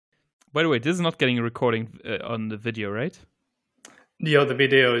By the way, this is not getting recording on the video, right? Yeah, the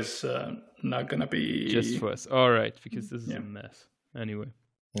video is not gonna be just for us. All right, because this is a mess. Anyway.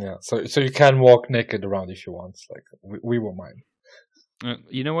 Yeah, so you can walk naked around if you want. Like we won't mind.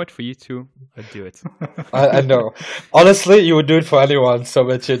 You know what? For you two, I'd do it. I know. Honestly, you would do it for anyone, so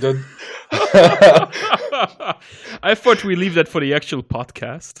that you don't. I thought we leave that for the actual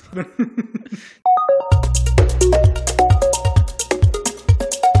podcast.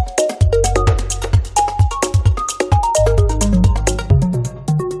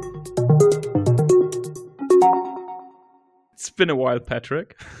 It's been a while,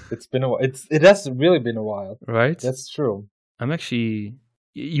 Patrick. It's been a while. It has really been a while. Right? That's true. I'm actually...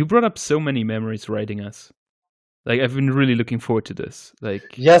 You brought up so many memories writing us. Like, I've been really looking forward to this.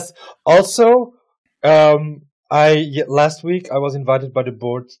 Like, yes. Also, last week I was invited by the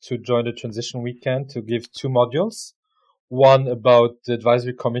board to join the transition weekend to give 2 modules. One about the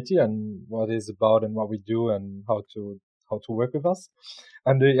advisory committee and what it's about and what we do and how to work with us.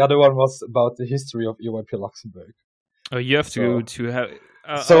 And the other one was about the history of EYP Luxembourg. Oh, you have to have.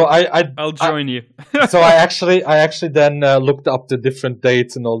 I'll join you. So I actually then looked up the different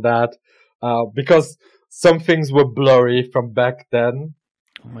dates and all that because some things were blurry from back then.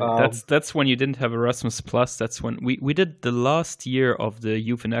 That's when you didn't have Erasmus Plus. That's when we did the last year of the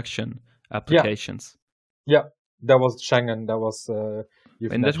Youth in Action applications. Yeah, that was Schengen. That was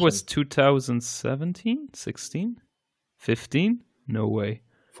Youth and in that was 2017, 16, 15. No way.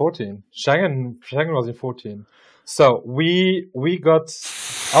 14. Schengen was in 14. So we got.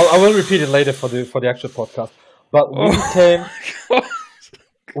 I will repeat it later for the actual podcast. But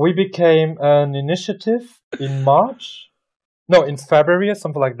we became an initiative in March. No, in February or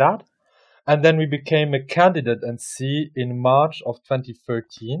something like that. And then we became a candidate NC in March of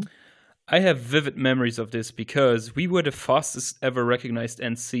 2013. I have vivid memories of this because we were the fastest ever recognized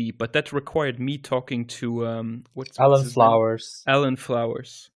NC, but that required me talking to Alan Flowers. Alan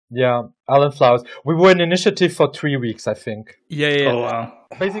Flowers. Yeah, Alan Flowers. We were an initiative for 3 weeks, I think. Yeah. Oh, wow.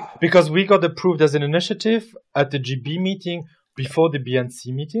 Basically, because we got approved as an initiative at the GB meeting before the BNC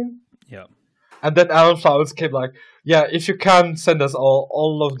meeting. Yeah. And then Alan Flowers came like, yeah, if you can send us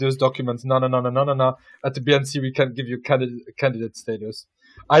all of those documents, no. At the BNC, we can give you candidate status.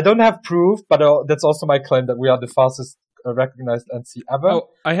 I don't have proof, but that's also my claim that we are the fastest recognized NC ever.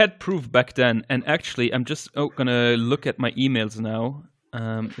 Oh, I had proof back then. And actually, I'm just going to look at my emails now.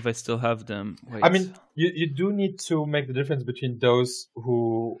 If I still have them. Wait. I mean, you do need to make the difference between those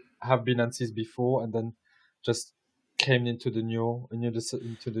who have been NCs before and then just came into the new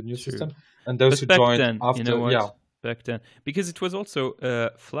system, and those who joined then, after. You know what? Yeah, back then, because it was also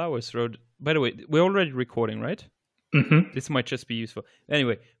Flowers wrote. By the way, we're already recording, right? Mm-hmm. This might just be useful.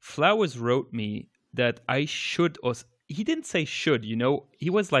 Anyway, Flowers wrote me that I should, or he didn't say should, you know. He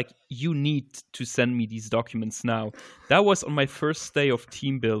was like, you need to send me these documents now. That was on my first day of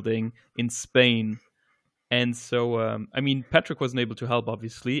team building in Spain. And so, I mean, Patrick wasn't able to help,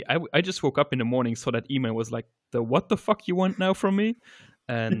 obviously. I just woke up in the morning, saw that email, was like, what the fuck you want now from me?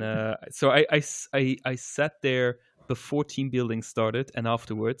 And so I sat there before team building started and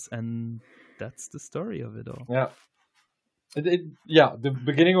afterwards, and that's the story of it all. Yeah. The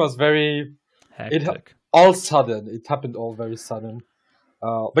beginning was very hectic. All sudden. It happened all very sudden.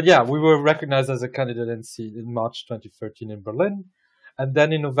 But yeah, we were recognized as a candidate NC in March 2013 in Berlin. And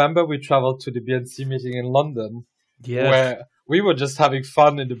then in November, we traveled to the BNC meeting in London, where we were just having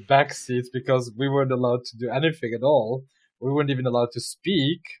fun in the back seats because we weren't allowed to do anything at all. We weren't even allowed to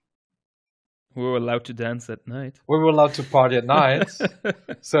speak. We were allowed to dance at night. We were allowed to party at night.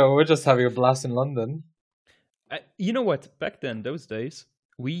 So we're just having a blast in London. You know what? Back then, those days,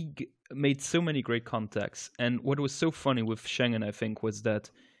 we made so many great contacts. And what was so funny with Schengen, I think, was that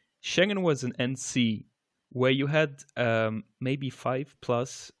Schengen was an NC where you had maybe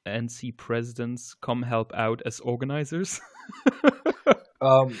 5+ NC presidents come help out as organizers.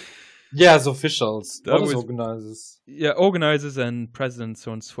 Yeah, as officials. That was organizers? Yeah, organizers and presidents,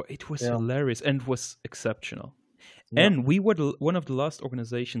 so on and so forth. It was hilarious and was exceptional. Yeah. And we were one of the last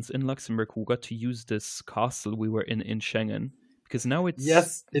organizations in Luxembourg who got to use this castle we were in Schengen. Because now it's...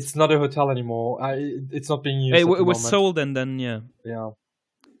 Yes, it's not a hotel anymore. It's not being used. It was sold and then, Yeah.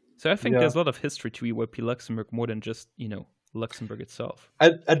 So I think there's a lot of history to EYP Luxembourg more than just, Luxembourg itself.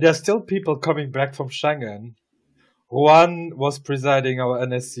 And there's still people coming back from Schengen. Juan was presiding our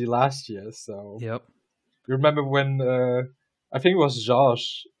NSC last year, so... Yep. You remember when, I think it was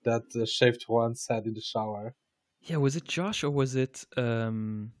Josh that shaved Juan's head in the shower. Yeah, was it Josh or was it...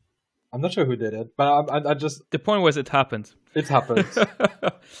 I'm not sure who did it, but I just... The point was it happened. It happened.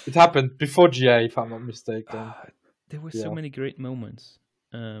 It happened before GA, if I'm not mistaken. There were so many great moments.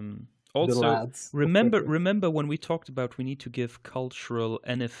 Also, lads. remember when we talked about we need to give cultural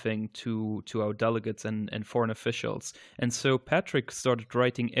anything to our delegates and foreign officials, and so Patrick started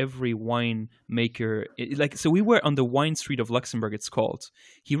writing every winemaker, so we were on the wine street of Luxembourg, it's called.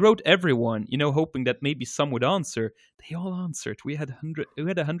 He wrote everyone, hoping that maybe some would answer. They all answered. We had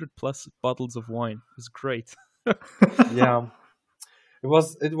 100 plus bottles of wine. It was great. Yeah. It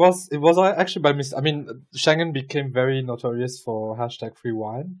was actually by mistake. I mean, Schengen became very notorious for #free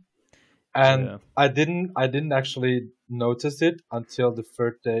wine. And Yeah. I didn't actually notice it until the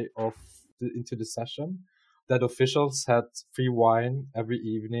third day into the session, that officials had free wine every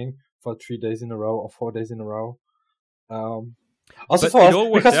evening for 3 days in a row or 4 days in a row. Also But for it us,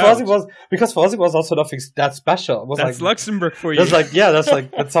 all worked because out. For us it was also nothing that special. It was That's like Luxembourg for you.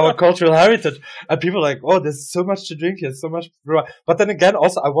 that's our cultural heritage. And people are like, oh, there's so much to drink here, so much. But then again,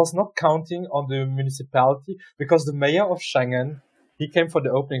 also I was not counting on the municipality, because the mayor of Schengen, he came for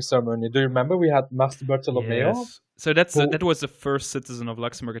the opening ceremony. Do you remember we had Master Bartolomeo? Yes. So that was the first citizen of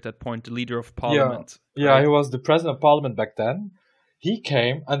Luxembourg at that point, the leader of parliament. Yeah, right? he was the president of parliament back then. He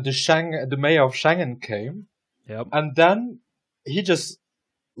came, and the mayor of Schengen came, Yep. and then he just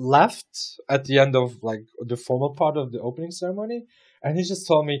left at the end of like the formal part of the opening ceremony, and he just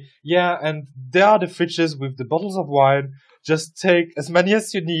told me, yeah, and there are the fridges with the bottles of wine. Just take as many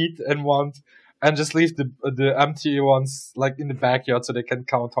as you need and want, and just leave the empty ones like in the backyard so they can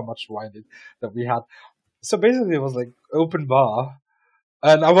count how much wine that we had. So basically, it was like open bar,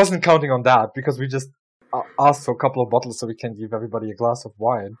 and I wasn't counting on that because we just asked for a couple of bottles so we can give everybody a glass of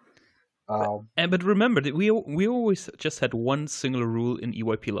wine. But remember that we always just had one single rule in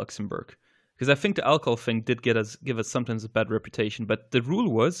EYP Luxembourg, because I think the alcohol thing did give us sometimes a bad reputation. But the rule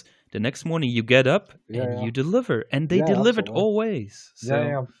was the next morning you get up and you deliver, and they delivered absolutely. always. So,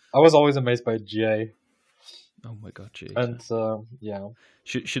 Yeah. I was always amazed by GA. Oh my god, Jake. And yeah.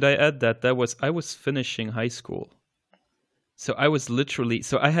 Should I add that I was finishing high school. So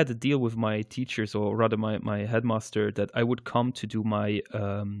I had a deal with my teachers, or rather my headmaster, that I would come to do my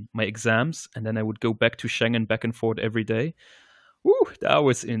exams, and then I would go back to Schengen back and forth every day. Woo, that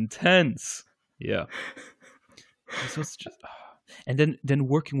was intense. Yeah. This was just, and then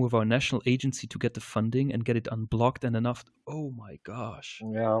working with our national agency to get the funding and get it unblocked and enough. Oh my gosh.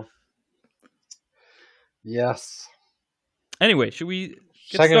 Yeah. Yes. Anyway, should we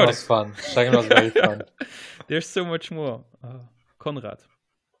get Schengen started? was fun. Schengen was very fun. There's so much more. Konrad.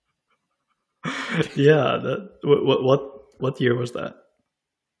 Yeah. What year was that?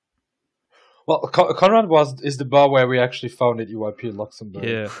 Well, Conrad is the bar where we actually founded EYP Luxembourg.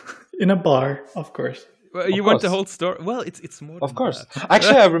 Yeah. In a bar, of course. Well, you want the whole story? Well, it's more. Of course. That.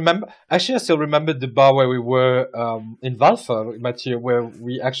 Actually, I still remember the bar where we were in Valfa, Mathieu, where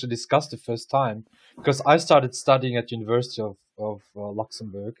we actually discussed the first time. Because I started studying at University of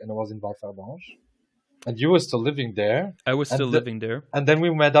Luxembourg, and I was in Valfa-Blanche. And you were still living there. I was still living there. And then we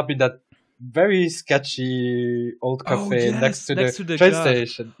met up in that very sketchy old cafe next to the train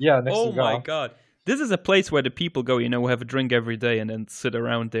station. Yeah, next to the Oh my god. This is a place where the people go, have a drink every day and then sit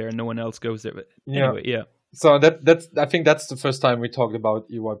around there and no one else goes there. But anyway, yeah. So I think that's the first time we talked about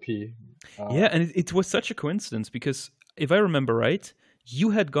EYP. Yeah, and it was such a coincidence because if I remember right,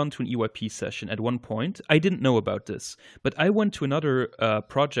 you had gone to an EYP session at one point. I didn't know about this, but I went to another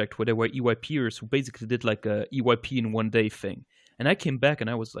project where there were EYPers who basically did like a EYP in one day thing. And I came back and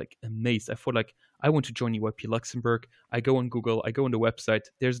I was like amazed. I thought like, I want to join EYP Luxembourg. I go on Google, I go on the website.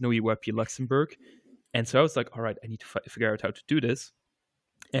 There's no EYP Luxembourg. And so I was like, all right, I need to figure out how to do this.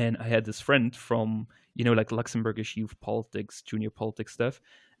 And I had this friend from, like Luxembourgish youth politics, junior politics stuff,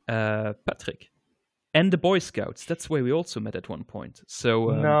 Patrick. And the Boy Scouts. That's where we also met at one point.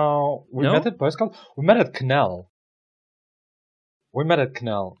 So no, we met at Boy Scouts. We met at Canal.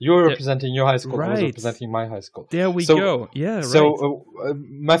 You were representing your high school. Right. I was representing my high school. There we go. Yeah, right. So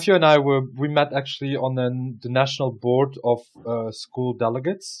Matthew and I we met actually on the national board of school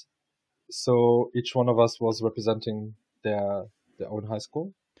delegates. So each one of us was representing their own high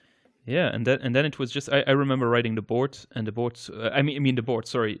school. Yeah, and then it was just I remember writing the board and the board.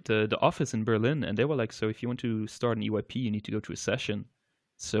 The office in Berlin, and they were like, so if you want to start an EYP, you need to go to a session.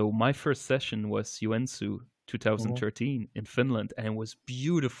 So my first session was Joensuu 2013 in Finland, and it was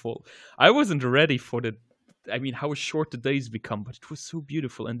beautiful. I wasn't ready for how short the days become, but it was so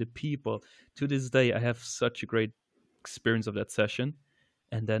beautiful, and the people. To this day, I have such a great experience of that session,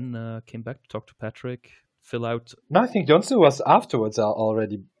 and then came back to talk to Patrick, fill out. No, I think Joensuu was afterwards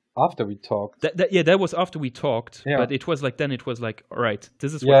already. After we talked. That was after we talked, yeah. But it was like, all right,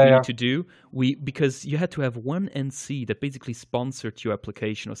 this is what we need to do. Because you had to have one NC that basically sponsored your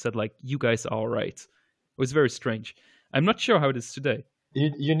application or said like, you guys are all right. It was very strange. I'm not sure how it is today.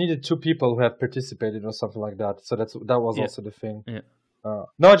 you needed 2 people who had participated or something like that. So that was Yeah. also the thing. Yeah.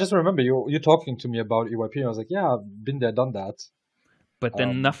 No, I just remember you talking to me about EYP, and I was like, yeah, I've been there, done that. But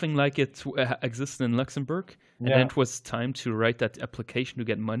then nothing like it existed in Luxembourg, and then it was time to write that application to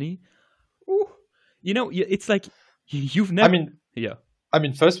get money. Ooh. You know, it's like you've never. I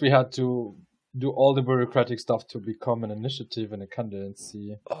mean, first we had to do all the bureaucratic stuff to become an initiative and a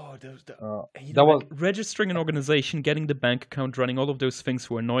candidacy. Oh, that was registering an organization, getting the bank account running. All of those things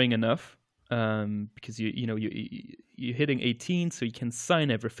were annoying enough because you're hitting 18, so you can sign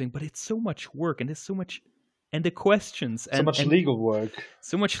everything. But it's so much work, and there's so much, and the questions, and so much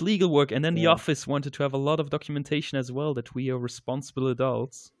legal work, and then the office wanted to have a lot of documentation as well, that we are responsible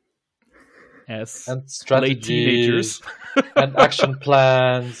adults as and strategy, late teenagers and action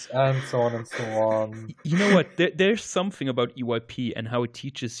plans and so on and so on. You know what? There's something about EYP and how it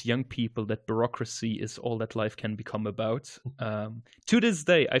teaches young people that bureaucracy is all that life can become about. To this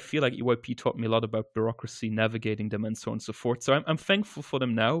day, I feel like EYP taught me a lot about bureaucracy, navigating them, and so on and so forth. So I'm thankful for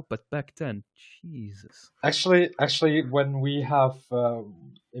them now, but back then, Jesus. Actually, when we have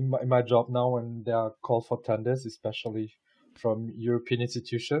in my job now, when there are call for tenders, especially from European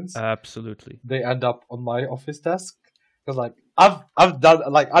institutions, absolutely, they end up on my office desk because, like, I've done,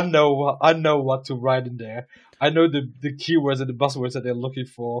 like, I know what to write in there. I know the keywords and the buzzwords that they're looking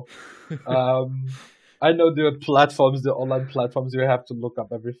for. I know the platforms, the online platforms. You have to look up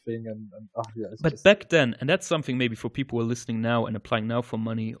everything, but back then, and that's something maybe for people who are listening now and applying now for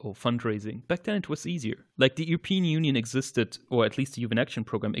money or fundraising. Back then, it was easier. Like, the European Union existed, or at least the Youth in Action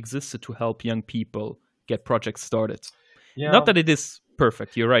program existed to help young people get projects started. Yeah. Not that it is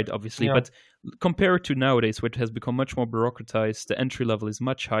perfect, you're right, obviously, but compare it to nowadays, where it has become much more bureaucratized, the entry level is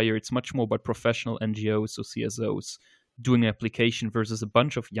much higher, it's much more about professional NGOs or CSOs doing an application versus a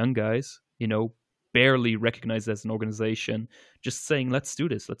bunch of young guys, barely recognized as an organization, just saying, let's do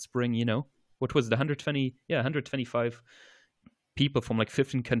this, let's bring, what was it, 125 people from like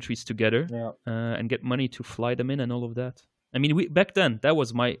 15 countries together and get money to fly them in and all of that. I mean, back then that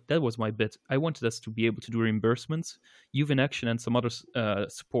was my bit. I wanted us to be able to do reimbursements. Youth in Action and some other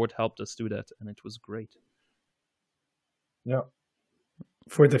support helped us do that, and it was great. Yeah.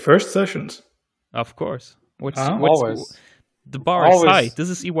 For the first sessions, of course. Always. The bar is high. This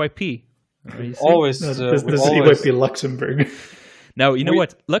is EYP. Always. This is EYP Luxembourg. Now you know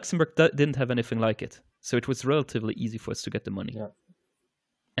what? Luxembourg didn't have anything like it, so it was relatively easy for us to get the money. Yeah.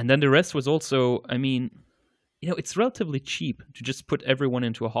 And then the rest was also, I mean, it's relatively cheap to just put everyone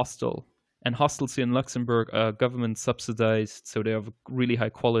into a hostel. And hostels here in Luxembourg are government subsidized, so they have really high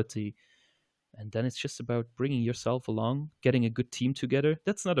quality. And then it's just about bringing yourself along, getting a good team together.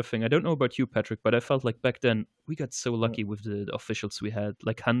 That's another thing. I don't know about you, Patrick, but I felt like back then we got so lucky with the officials we had,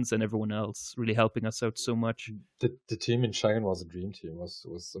 like Hans and everyone else, really helping us out so much. The team in Schengen was a dream team.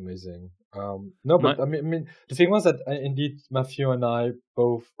 Was amazing. I mean, the thing was that indeed Matthew and I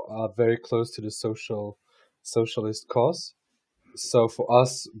both are very close to the socialist cause. So for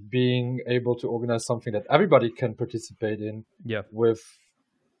us, being able to organize something that everybody can participate in, with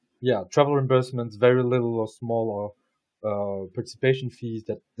travel reimbursements, very little or small or participation fees,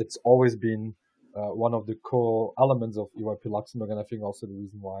 that's always been one of the core elements of EYP Luxembourg, and I think also the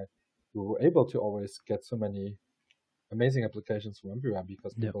reason why we were able to always get so many amazing applications from everywhere,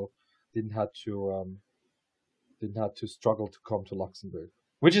 because people didn't have to struggle to come to Luxembourg.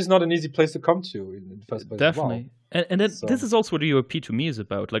 Which is not an easy place to come to in the first place. Definitely. As well. And then this is also what EYP to me is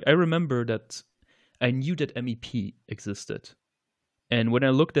about. Like, I remember that I knew that MEP existed. And when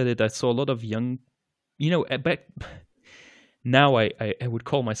I looked at it, I saw a lot of young, back now I would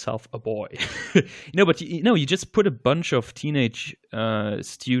call myself a boy. But you just put a bunch of teenage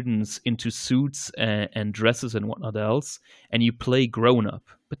students into suits and dresses and whatnot else, and you play grown up.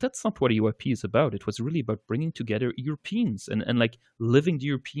 But that's not what EYP is about. It was really about bringing together Europeans and like living the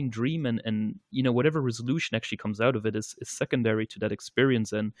European dream, and whatever resolution actually comes out of it is secondary to that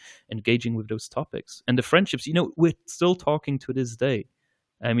experience and engaging with those topics. And the friendships, we're still talking to this day.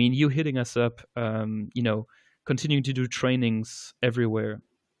 I mean, you hitting us up, continuing to do trainings everywhere.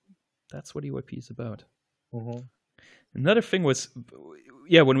 That's what EYP is about. Mm-hmm. Another thing was,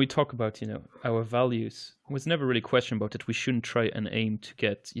 when we talk about, our values, it was never really a question about it. We shouldn't try and aim to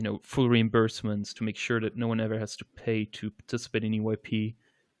get, full reimbursements to make sure that no one ever has to pay to participate in EYP.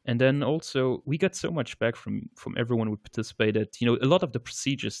 And then also, we got so much back from everyone who participated. A lot of the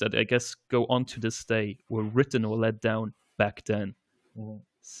procedures that I guess go on to this day were written or let down back then. Mm-hmm.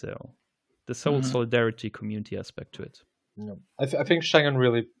 So this whole solidarity community aspect to it. Yeah. I think Schengen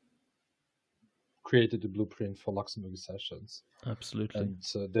really created the blueprint for Luxembourg sessions. Absolutely. And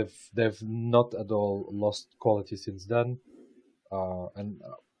they've not at all lost quality since then. and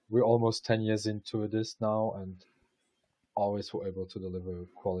we're almost 10 years into this now, and always were able to deliver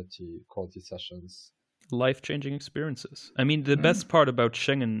quality sessions. Life-changing experiences. I mean, the best part about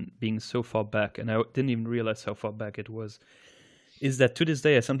Schengen being so far back, and I didn't even realize how far back it was, is that to this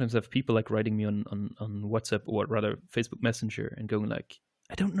day I sometimes have people like writing me on WhatsApp, or rather Facebook Messenger, and going like,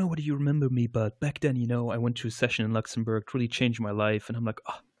 I don't know whether you remember me, but back then, I went to a session in Luxembourg, it really changed my life. And I'm like,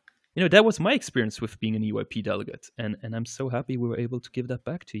 that was my experience with being an EYP delegate. And I'm so happy we were able to give that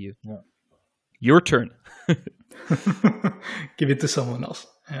back to you. Yeah. Your turn. Give it to someone else.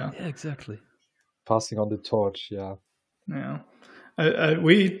 Yeah, exactly. Passing on the torch, yeah. Yeah.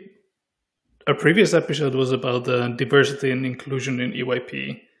 Our previous episode was about diversity and inclusion in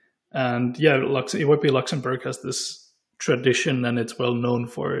EYP. And yeah, EYP Luxembourg has this tradition, and it's well known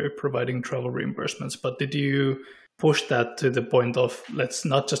for providing travel reimbursements. But did you push that to the point of, let's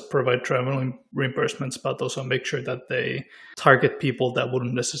not just provide travel reimbursements, but also make sure that they target people that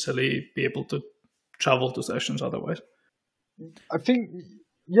wouldn't necessarily be able to travel to sessions otherwise? I think,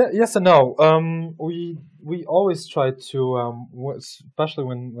 yes and no. We always try to, especially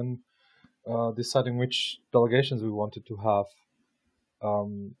when deciding which delegations we wanted to have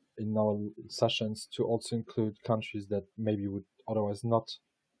in our sessions, to also include countries that maybe would otherwise not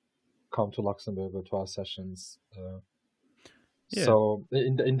come to Luxembourg or to our sessions. So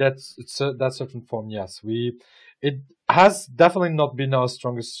in that certain form, yes, it has definitely not been our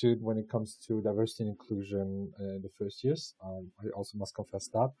strongest suit when it comes to diversity and inclusion in the first years. I also must confess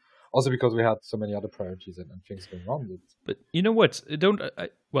that. Also because we had so many other priorities and things going on. But you know what?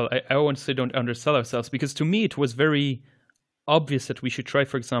 I won't say don't undersell ourselves, because to me it was very obvious that we should try,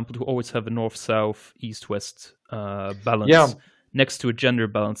 for example, to always have a north-south, east-west balance next to a gender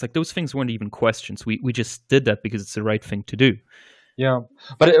balance. Like, those things weren't even questions. We just did that because it's the right thing to do. Yeah,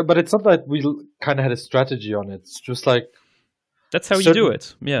 but it's not that we kind of had a strategy on it. It's just like that's how you do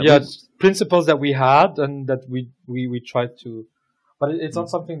it. Principles that we had and that we tried to, but it's not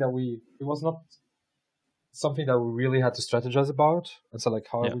something that it was not something that we really had to strategize about. And so, like,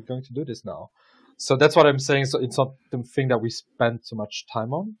 how are we going to do this now? So that's what I'm saying. So it's not the thing that we spent too much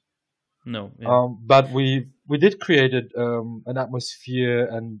time on. No. But we did create an atmosphere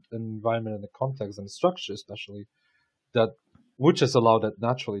and an environment and a context and a structure, especially, that would just allow that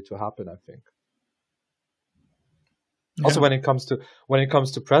naturally to happen, I think. Yeah. Also, when it comes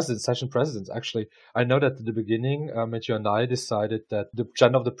to session presidents, actually, I know that at the beginning, Matthew and I decided that the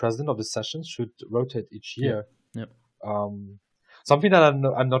gender of the president of the session should rotate each year. Yeah. Something that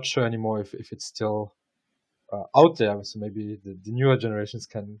I'm not sure anymore if it's still out there. So maybe the newer generations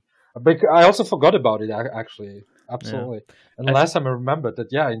can. But I also forgot about it, actually. Absolutely. Yeah. And the last time I remembered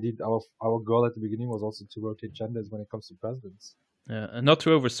that, indeed, our goal at the beginning was also to rotate genders when it comes to presidents. Yeah, and not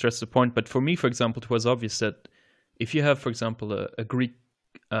to overstress the point, but for me, for example, it was obvious that if you have, for example, a Greek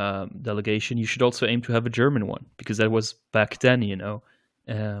delegation, you should also aim to have a German one, because that was back then,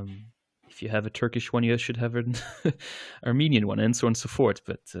 if you have a Turkish one, you should have an Armenian one, and so on and so forth.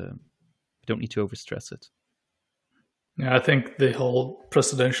 But you don't need to overstress it. Yeah, I think the whole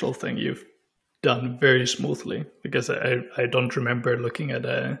presidential thing you've done very smoothly, because I don't remember looking at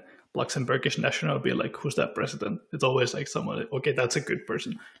a Luxembourgish national and be like, who's that president? It's always like someone, okay, that's a good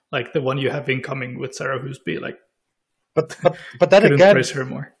person. Like the one you have incoming with Sarah Husby, like, but that again, praise her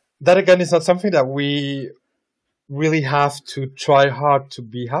more. That again is not something that we really have to try hard to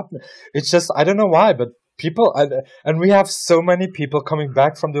be happening. It's just, I don't know why, but people, and we have so many people coming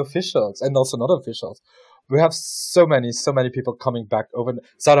back from the officials and also not officials. We have so many people coming back over.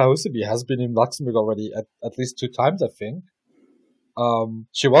 Sarah Husby has been in Luxembourg already at least 2 times, I think.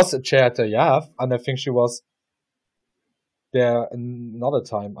 She was a chair at the IAF, and I think she was there another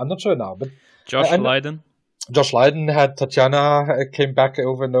time. I'm not sure now, but Josh Leyden. Josh Leyden had Tatjana came back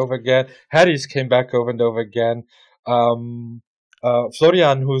over and over again. Harris came back over and over again.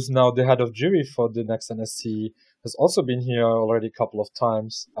 Florian, who's now the head of jury for the next NSC, has also been here already a couple of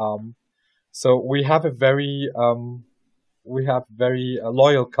times. So we have very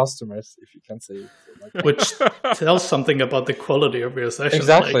loyal customers, if you can say it. Which tells something about the quality of your session.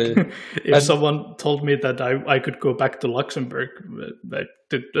 Exactly. Like, if someone told me that I could go back to Luxembourg,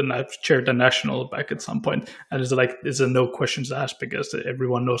 and I've chaired a national back at some point, and it's like, there's a no questions asked, because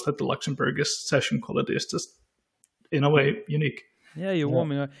everyone knows that the Luxembourg session quality is just, in a way, unique. Yeah, you're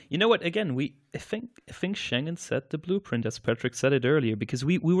warming up. You know what? Again, I think Schengen set the blueprint, as Patrick said it earlier, because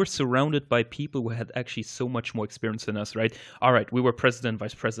we were surrounded by people who had actually so much more experience than us, right? All right, we were president,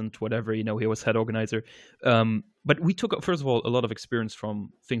 vice president, whatever, he was head organizer. But we took, first of all, a lot of experience from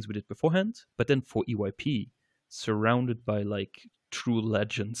things we did beforehand, but then for EYP, surrounded by like true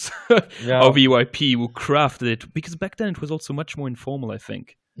legends Yeah. of EYP who crafted it, because back then it was also much more informal, I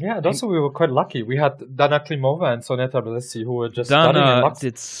think. Yeah, and also we were quite lucky. We had Dana Klimova and Soneta Belessi who were just studying in Dana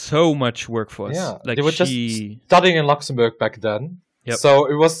Luxembourg. did so much work for us. Yeah, Like they were just studying in Luxembourg back then. Yep. So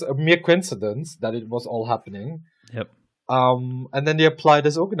it was a mere coincidence that it was all happening. Yep. And then they applied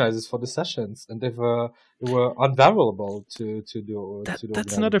as organizers for the sessions, and they were unvaluable to do.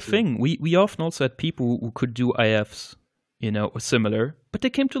 That's another thing. We often also had people who could do IFs, or similar, but they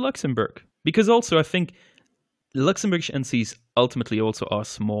came to Luxembourg because also I think Luxembourgish NCs ultimately also are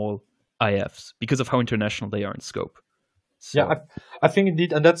small IFs because of how international they are in scope. So, yeah, I think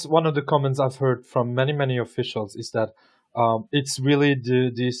indeed, and that's one of the comments I've heard from many officials is that it's really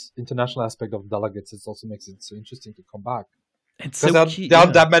this international aspect of delegates. It also makes it so interesting to come back. It's Because so there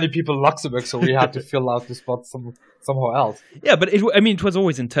aren't that many people in Luxembourg, so we had to fill out the spot somehow else. Yeah, but it was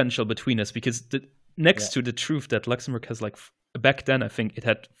always intentional between us because next to the truth that Luxembourg has back then I think it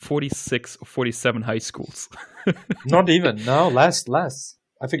had 46 or 47 high schools. Not even, no, less.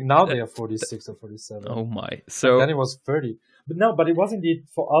 I think now they are 46 or 47. Oh my! So then it was 30. But it was indeed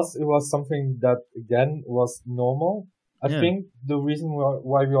for us. It was something that again was normal. I think the reason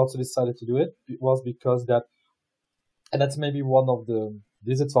why we also decided to do it was because that, and that's maybe one of the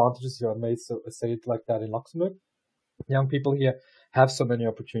disadvantages here. I may say it like that in Luxembourg. Young people here have so many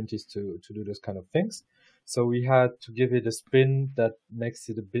opportunities to do those kind of things. So we had to give it a spin that makes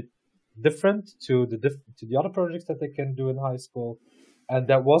it a bit different to the other projects that they can do in high school. And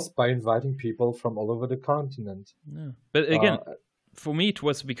that was by inviting people from all over the continent. Yeah. But again, for me, it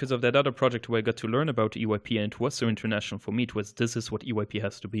was because of that other project where I got to learn about EYP, and it was so international for me. This is what EYP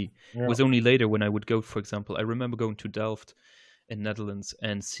has to be. Yeah. It was only later when I would go, for example, I remember going to Delft in Netherlands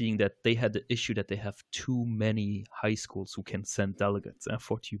and seeing that they had the issue that they have too many high schools who can send delegates. I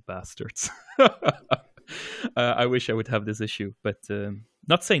thought, you bastards. I wish I would have this issue, but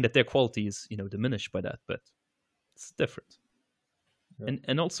not saying that their quality is, diminished by that, but it's different. Yeah.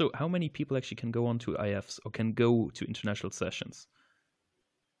 And also, how many people actually can go on to IFs or can go to international sessions?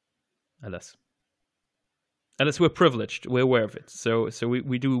 Unless we're privileged, we're aware of it. So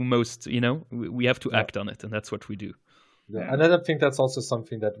we do most, we have to act on it, and that's what we do. Yeah. And I think that's also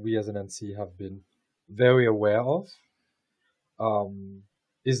something that we as an NC have been very aware of,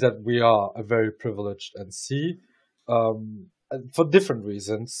 is that we are a very privileged NC for different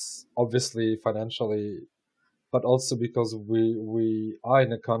reasons, obviously financially, but also because we are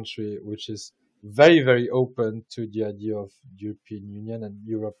in a country which is very, very open to the idea of European Union and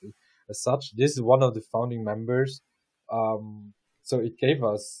Europe as such. This is one of the founding members. So it gave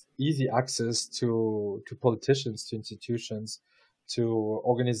us easy access to politicians, to institutions, to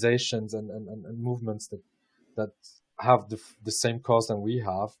organizations and movements that have the same cause than we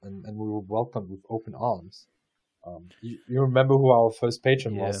have, and we were welcomed with open arms. You remember who our first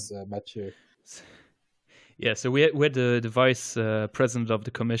patron was, Mathieu? Yeah, so we had the vice president of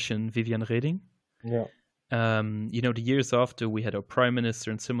the commission, Viviane Reding. Yeah. The years after we had our prime minister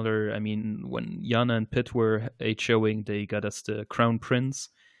and similar. I mean, when Jana and Pitt were HOing, they got us the crown prince.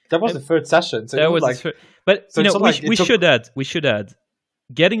 That was the third session. So that was but so we should add.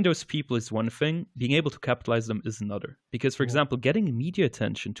 Getting those people is one thing. Being able to capitalize them is another. Because, for example, getting media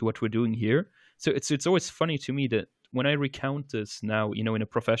attention to what we're doing here. So it's always funny to me that when I recount this now, in a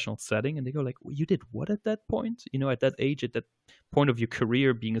professional setting, and they go like, well, you did what at that point? At that age, at that point of your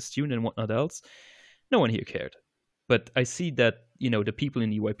career, being a student and whatnot else. No one here cared. But I see that, the people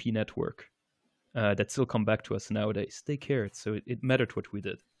in the EYP network that still come back to us nowadays, they cared. So it mattered what we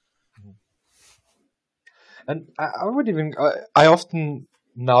did. And I would even, I often,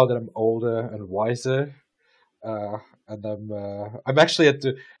 now that I'm older and wiser, and I'm actually at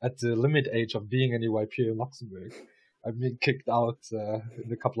the limit age of being an EYP in Luxembourg. I've been kicked out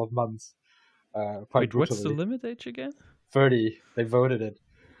in a couple of months. Wait, what's the limit age again? 30. They voted it.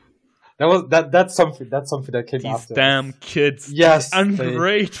 That's something that came These after. Damn kids. Yes.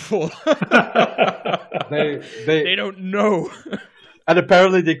 Ungrateful. They don't know. And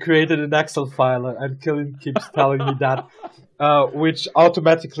apparently they created an Excel file, and Killian keeps telling me that, which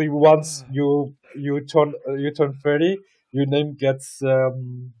automatically once you turn 30, your name gets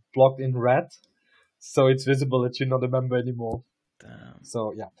blocked in red, so it's visible that you're not a member anymore. Damn.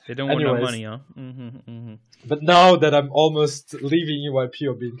 So yeah, they don't want no money, huh? Mm-hmm, mm-hmm. But now that I'm almost leaving EYP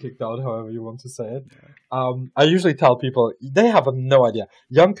or being kicked out, however you want to say it, I usually tell people they have no idea.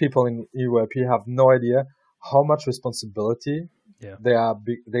 Young people in EYP have no idea how much responsibility they are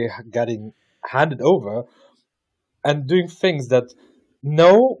getting handed over, and doing things that in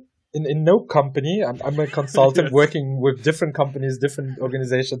no company. I'm a consultant working with different companies, different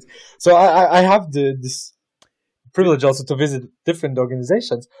organizations, so I have this privilege also to visit different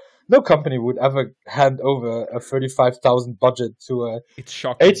organizations. No company would ever hand over a 35,000 budget to a It's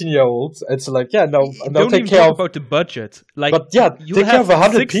shocking. 18-year-old. It's like, yeah, no, Don't take even care talk of. about the budget. Like, But yeah, you'll take care have of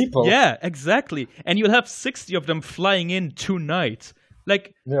 100 people. Yeah, exactly. And you'll have 60 of them flying in tonight.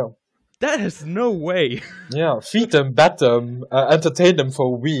 Like, Yeah, that is no way. yeah. Feed them, bat them, entertain them for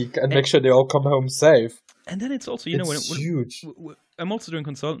a week, and make sure they all come home safe. And then it's also, It's huge. I'm also doing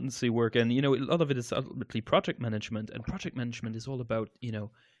consultancy work, and a lot of it is ultimately project management, and project management is all about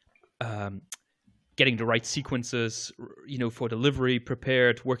getting the right sequences, for delivery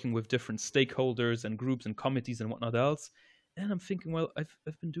prepared, working with different stakeholders and groups and committees and whatnot else. And I'm thinking, well,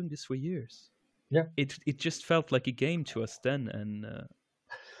 I've been doing this for years. Yeah, it just felt like a game to us then, and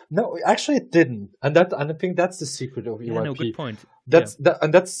no, actually, it didn't, and I think that's the secret of EYP. yeah, no, good point. That's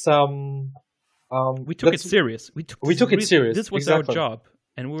we took it serious. We took it serious. This was exactly. our job,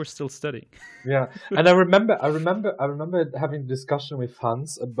 and we were still studying. Yeah, and I remember having a discussion with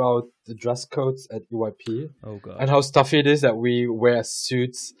Hans about the dress codes at EYP. Oh god! And how stuffy it is that we wear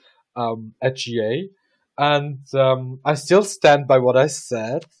suits at GA, and I still stand by what I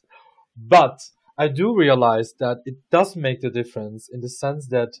said, but I do realize that it does make the difference in the sense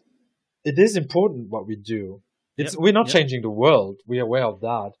that it is important what we do. We're not changing the world. We are aware of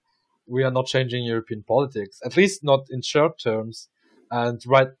that. We are not changing European politics, at least not in short terms, and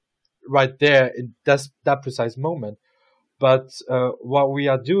right there in that precise moment. But what we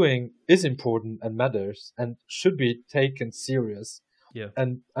are doing is important and matters and should be taken serious. Yeah.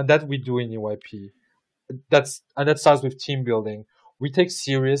 And that we do in EYP. That starts with team building. We take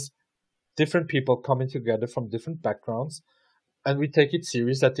serious different people coming together from different backgrounds, and we take it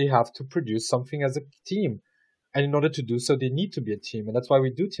serious that they have to produce something as a team. And in order to do so, they need to be a team. And that's why we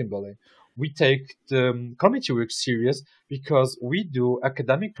do team building. We take the committee work serious because we do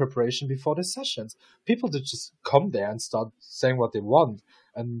academic preparation before the sessions. People that just come there and start saying what they want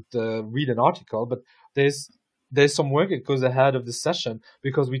and read an article. But there's some work that goes ahead of the session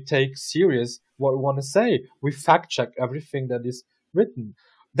because we take serious what we want to say. We fact check everything that is written.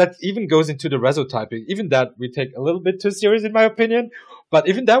 That even goes into the resotyping. Even that we take a little bit too serious, in my opinion. But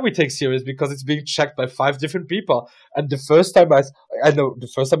even that we take serious because it's being checked by 5 different people. And the first time I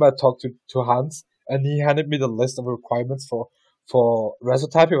talked to Hans and he handed me the list of requirements for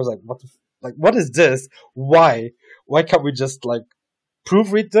resotyping, I was like, what is this? Why can't we just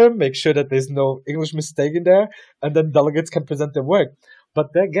proofread them, make sure that there's no English mistake in there, and then delegates can present their work?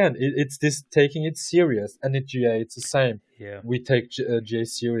 But again, it's this taking it serious, and at GA it's the same. Yeah, we take GA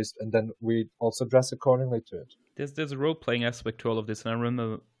serious, and then we also dress accordingly to it. There's a role-playing aspect to all of this, and I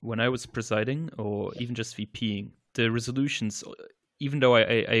remember when I was presiding, or even just VPing, the resolutions, even though I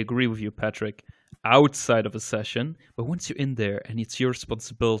agree with you, Patrick, outside of a session, but once you're in there and it's your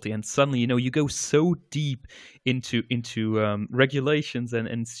responsibility, and suddenly you go so deep into regulations and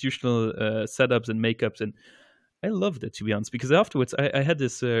institutional setups and makeups, and I loved it, to be honest, because afterwards I had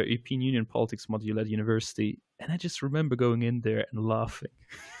this European Union politics module at university, and I just remember going in there and laughing.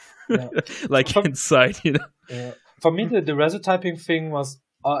 Yeah. Inside, For me, the resotyping thing was,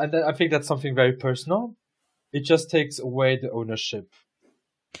 and I think that's something very personal. It just takes away the ownership.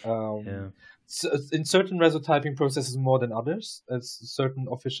 So in certain resotyping processes more than others, certain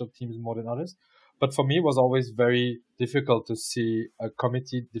official teams more than others. But for me, it was always very difficult to see a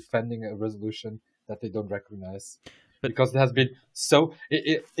committee defending a resolution that they don't recognize, because there has been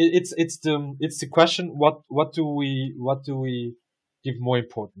it's the question, what do we give more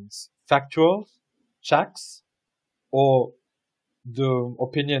importance, factual checks or the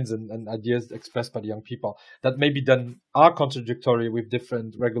opinions and ideas expressed by the young people that maybe then are contradictory with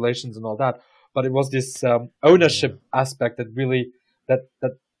different regulations and all that? But it was this ownership aspect that really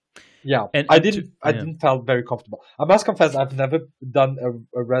I didn't feel very comfortable. I must confess, I've never done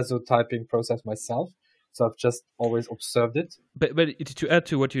a resotyping process myself, so I've just always observed it. But to add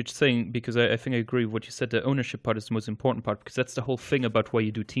to what you're saying, because I think I agree with what you said, the ownership part is the most important part, because that's the whole thing about why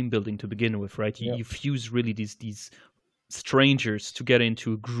you do team building to begin with, right? You fuse really these strangers together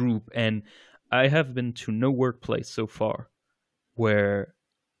into a group, and I have been to no workplace so far where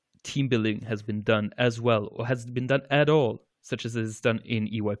team building has been done as well, or has been done at all, such as it is done in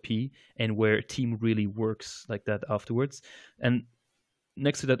EYP, and where a team really works like that afterwards. And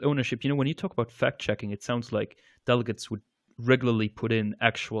next to that ownership, when you talk about fact checking, it sounds like delegates would regularly put in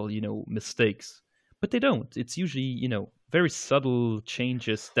actual, mistakes, but they don't. It's usually, very subtle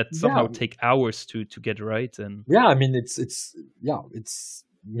changes that somehow take hours to get right. And it's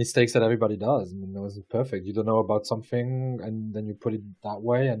mistakes that everybody does. It wasn't perfect. You don't know about something, and then you put it that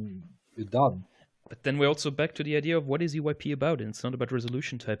way, and you're done. But then we're also back to the idea of what is EYP about, and it's not about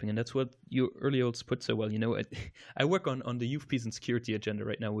resolution typing, and that's what you earlier also put so well. I work on the youth, peace, and security agenda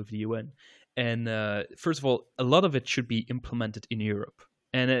right now with the UN, and first of all, a lot of it should be implemented in Europe,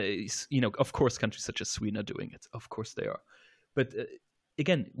 and of course, countries such as Sweden are doing it. Of course, they are. But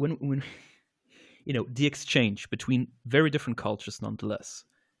again, when the exchange between very different cultures, nonetheless,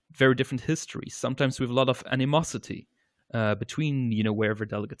 very different histories, sometimes with a lot of animosity. Between wherever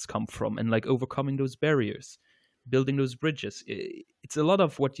delegates come from, and like overcoming those barriers, building those bridges. It's a lot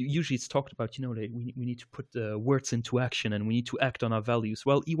of what usually is talked about. We need to put words into action, and we need to act on our values.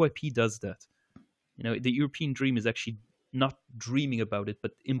 Well, EYP does that. The European dream is actually not dreaming about it,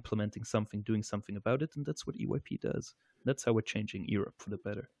 but implementing something, doing something about it, and that's what EYP does. That's how we're changing Europe for the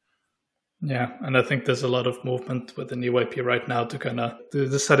better. Yeah, and I think there's a lot of movement within EYP right now to kind of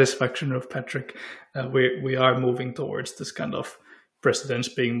the satisfaction of Patrick. We are moving towards this kind of presidents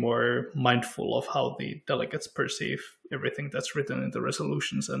being more mindful of how the delegates perceive everything that's written in the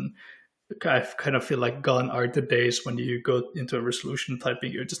resolutions. And I kind of feel like gone are the days when you go into a resolution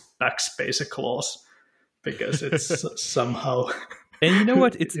typing, you just backspace a clause because it's somehow... And you know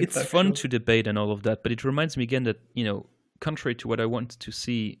what? It's fun to debate and all of that, but it reminds me again that, contrary to what I wanted to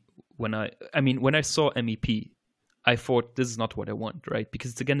see when I saw MEP, I thought this is not what I want, right?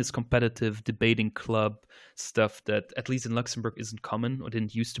 Because it's again this competitive debating club stuff that at least in Luxembourg isn't common or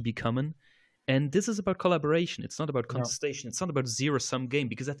didn't used to be common. And this is about collaboration. It's not about contestation. It's not about zero-sum game,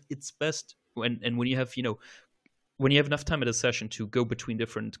 because at its best when you have when you have enough time at a session to go between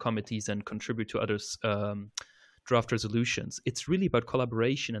different committees and contribute to others' draft resolutions, it's really about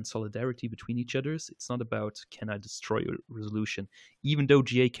collaboration and solidarity between each others. It's not about can I destroy a resolution, even though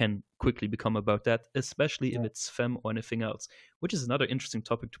GA can quickly become about that, especially if it's FEM or anything else, which is another interesting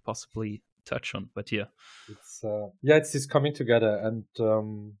topic to possibly touch on. But it's this coming together and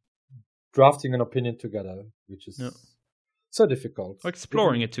drafting an opinion together, which is so difficult. Or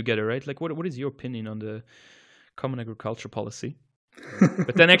exploring it together, right? Like what is your opinion on the common agriculture policy?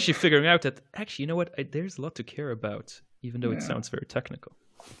 But then actually figuring out that you know what, there's a lot to care about, even though it sounds very technical.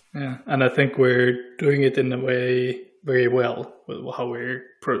 Yeah, and I think we're doing it in a way very well with how we're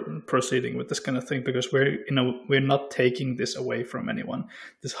proceeding with this kind of thing, because we're not taking this away from anyone.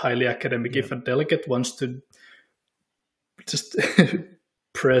 This highly academic. If a delegate wants to just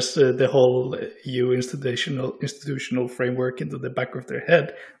press the whole EU institutional framework into the back of their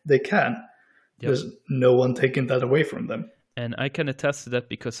head, they can. Yep. There's no one taking that away from them. And I can attest to that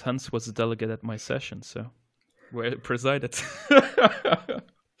because Hans was a delegate at my session, so where I presided. It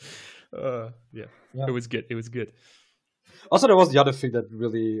was good. It was good. Also, there was the other thing that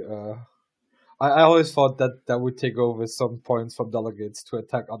really, I always thought that would take over some points from delegates to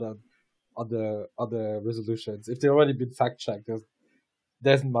attack other resolutions. If they've already been fact checked,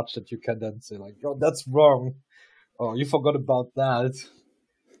 there isn't much that you can then say like, "Oh, that's wrong," or "You forgot about that."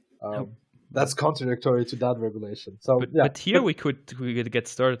 That's contradictory to that regulation. So, but here we could get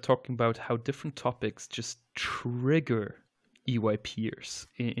started talking about how different topics just trigger EYPers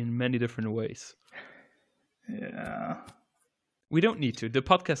in many different ways. Yeah. We don't need to. The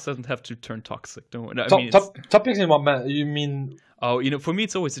podcast doesn't have to turn toxic. Don't. Topics in what man? You mean? Oh, for me,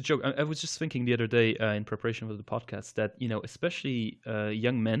 it's always a joke. I was just thinking the other day in preparation for the podcast that especially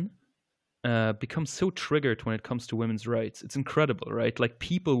young men become so triggered when it comes to women's rights. It's incredible, right? Like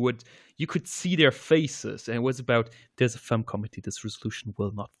you could see their faces, and it was about, there's a FEM committee, this resolution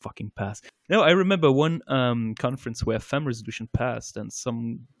will not fucking pass. No, I remember one conference where a FEM resolution passed, and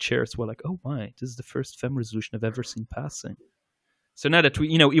some chairs were like, oh my, this is the first FEM resolution I've ever seen passing. So now that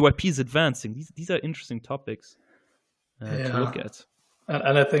EYP is advancing, these are interesting topics to look at.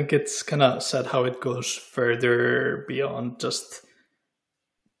 And I think it's kind of sad how it goes further beyond just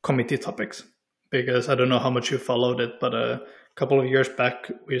committee topics, because I don't know how much you followed it, but a couple of years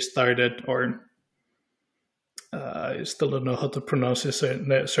back we started, or I still don't know how to pronounce his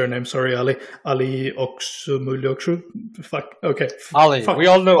surname. Sorry, Ali Oksumulioksu. Fuck. Okay. Ali. We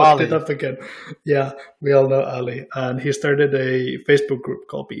all know Ali. It up again. Yeah, we all know Ali, and he started a Facebook group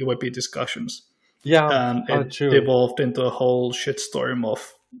called EYP Discussions. Yeah, and it evolved into a whole shitstorm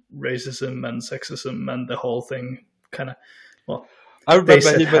of racism and sexism, and the whole thing kind of I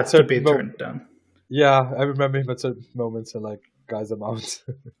remember him had to be turned down. Yeah, I remember him at certain moments and like, guys, I'm out.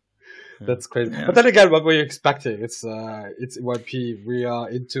 That's crazy. Yeah. But then again, what were you expecting? It's EYP. We are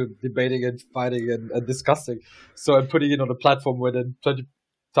into debating and fighting and discussing. So I'm putting it on a platform where then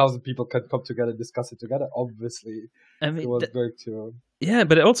 20,000 people can come together and discuss it together. Obviously, it was going to. Yeah,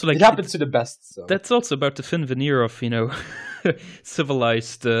 but also it happens to the best. So. That's also about the thin veneer of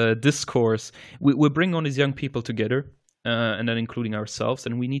civilized discourse. We bring on these young people together. and then including ourselves,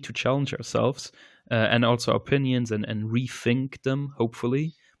 and we need to challenge ourselves and also our opinions and rethink them,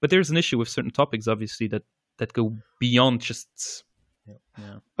 hopefully. But there's an issue with certain topics, obviously, that go beyond just.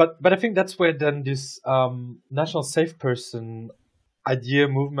 Yeah. But I think that's where then this national safe person idea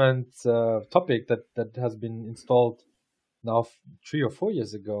movement topic that has been installed now 3 or 4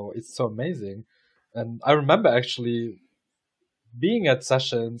 years ago. It's so amazing, and I remember actually being at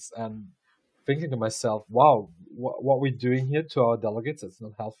sessions and thinking to myself, "Wow, what we're doing here to our delegates, it's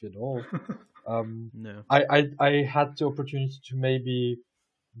not healthy at all." No. I had the opportunity to maybe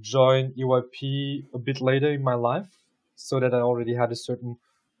join EYP a bit later in my life, so that I already had a certain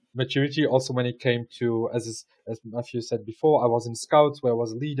maturity. Also, when it came to, as Matthew said before, I was in Scouts where I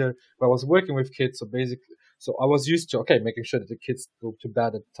was a leader, where I was working with kids. So I was used to making sure that the kids go to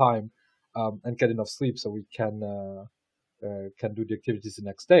bed at time and get enough sleep, so we can do the activities the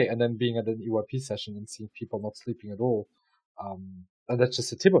next day. And then being at an EYP session and seeing people not sleeping at all, and that's just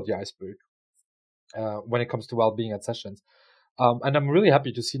the tip of the iceberg when it comes to well-being at sessions. And I'm really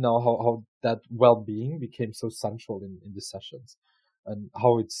happy to see now how that well-being became so central in the sessions, and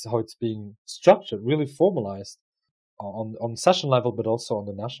how it's being structured, really formalized on session level, but also on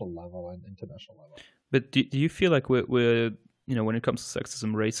the national level and international level. But do you feel like we're when it comes to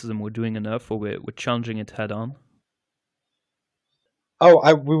sexism, racism, we're doing enough, or we're challenging it head on?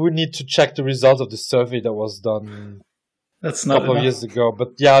 We would need to check the results of the survey that was done That's a not couple of enough. years ago,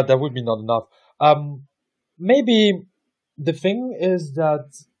 but yeah, that would be not enough. Maybe the thing is that,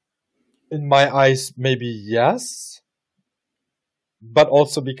 in my eyes, maybe yes, but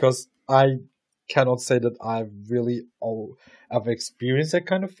also because I cannot say that I've really ever experienced that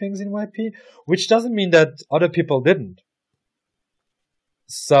kind of things in YP, which doesn't mean that other people didn't.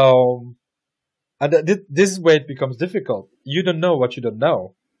 So, and this is where it becomes difficult. You don't know what you don't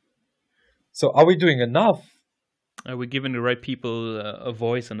know. So, are we doing enough? We're giving the right people a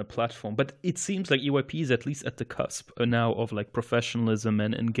voice and a platform, but it seems like EYP is at least at the cusp now of like professionalism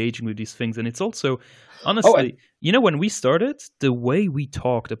and engaging with these things. And it's also, honestly, when we started, the way we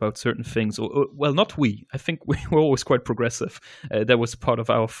talked about certain things, well, not we, I think we were always quite progressive. That was part of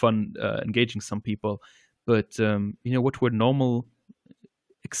our fun, engaging some people. But, what were normal,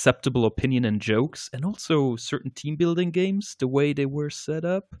 acceptable opinion and jokes, and also certain team building games, the way they were set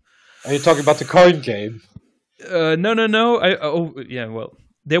up. Are you talking about the coin game? No. Well,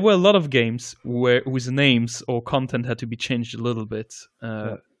 there were a lot of games whose names or content had to be changed a little bit.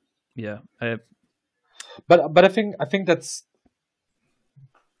 But I think that's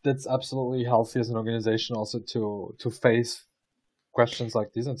absolutely healthy as an organization also to face questions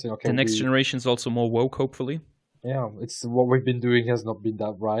like this and say, okay, the next generation is also more woke, hopefully. Yeah, it's what we've been doing has not been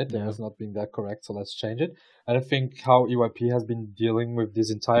that right. It has not been that correct. So let's change it. And I think how EYP has been dealing with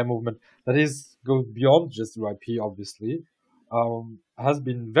this entire movement goes beyond just EYP, obviously, has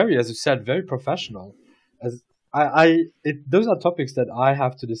been very, as you said, very professional. As those are topics that I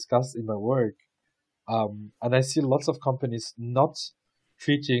have to discuss in my work, and I see lots of companies not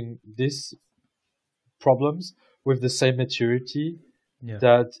treating these problems with the same maturity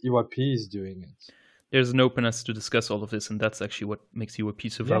that EYP is doing it. There's an openness to discuss all of this, and that's actually what makes EYP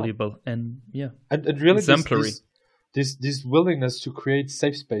so valuable. And and really exemplary. This willingness to create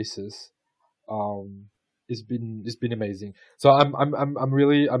safe spaces, has been amazing. So I'm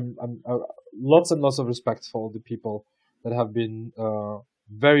really lots and lots of respect for all the people that have been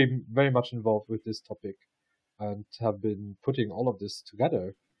very very much involved with this topic and have been putting all of this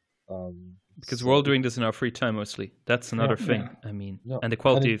together. Because we're all doing this in our free time mostly. That's another thing. I mean, and the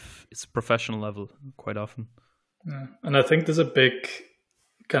quality is professional level quite often. Yeah. And I think there's a big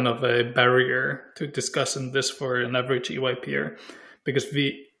kind of a barrier to discussing this for an average EYPer, because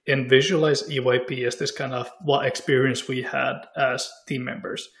we visualize EYP as this kind of what experience we had as team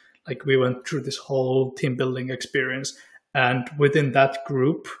members. Like we went through this whole team building experience, and within that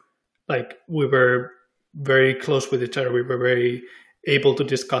group, like we were very close with each other. We were very able to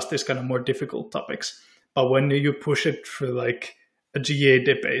discuss this kind of more difficult topics. But when you push it through like a GA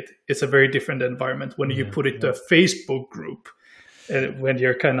debate, it's a very different environment. When you put it to a Facebook group, when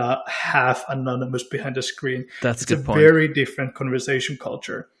you're kind of half anonymous behind the screen, it's a very different conversation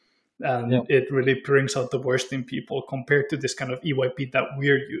culture. And it really brings out the worst in people compared to this kind of EYP that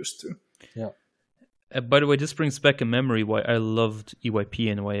we're used to. Yeah. By the way, this brings back a memory why I loved EYP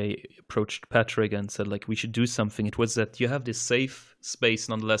and why I approached Patrick and said, like, we should do something. It was that you have this safe space,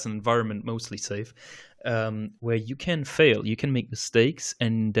 nonetheless, an environment mostly safe, where you can fail, you can make mistakes,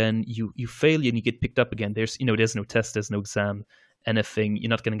 and then you fail and you get picked up again. There's no test, there's no exam, anything. You're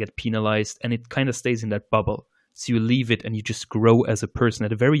not going to get penalized, and it kind of stays in that bubble. So you leave it and you just grow as a person.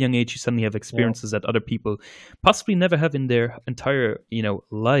 At a very young age, you suddenly have experiences that other people possibly never have in their entire,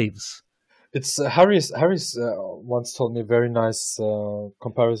 lives. It's Harris once told me a very nice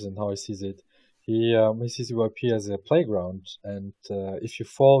comparison how he sees it. He sees EYP as a playground, and if you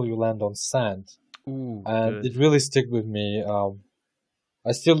fall, you land on sand. Ooh, and good. it really stuck with me.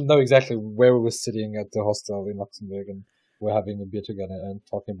 I still know exactly where we were sitting at the hostel in Luxembourg, and we're having a beer together and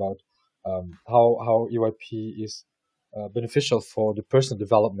talking about how EYP is beneficial for the personal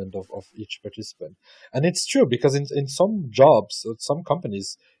development of each participant. And it's true, because in some jobs, some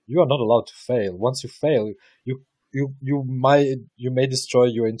companies, you are not allowed to fail. Once you fail, you may destroy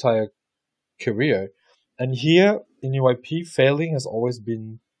your entire career. And here in EYP, failing has always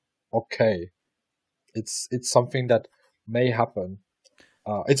been okay. It's something that may happen.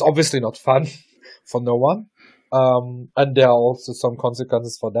 It's obviously not fun for no one. And there are also some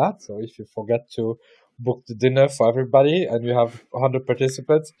consequences for that. So if you forget to book the dinner for everybody and you have 100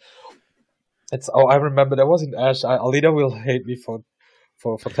 participants, I remember there was in Ash. Alida will hate me for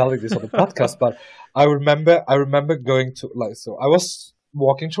telling this on the podcast, but I remember going to, so I was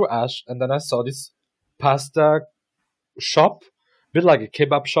walking through Ash, and then I saw this pasta shop, a bit like a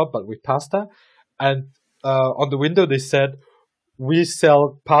kebab shop, but with pasta. And on the window they said, "We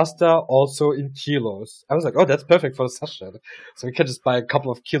sell pasta also in kilos." I was like, "Oh, that's perfect for a session." So we can just buy a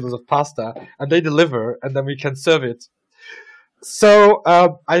couple of kilos of pasta, and they deliver, and then we can serve it. So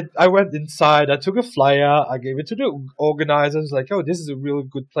I went inside. I took a flyer. I gave it to the organizers. Like, "Oh, this is a really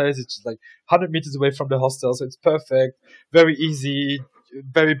good place. It's just like 100 meters away from the hostel, so it's perfect, very easy,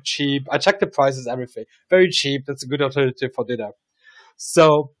 very cheap." I checked the prices, everything, very cheap. That's a good alternative for dinner.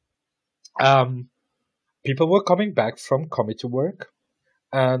 So, people were coming back from committee work,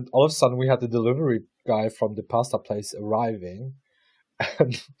 and all of a sudden we had the delivery guy from the pasta place arriving,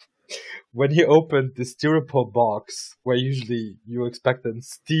 and when he opened the styrofoam box, where usually you expect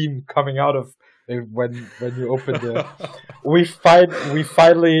steam coming out of it when you open the, we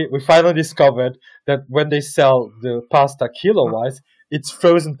finally discovered that when they sell the pasta kilo-wise, it's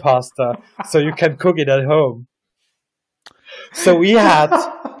frozen pasta, so you can cook it at home. So we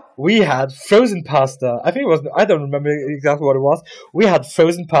had frozen pasta. I think it was, I don't remember exactly what it was. We had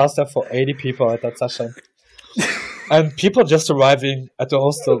frozen pasta for 80 people at that session. And people just arriving at the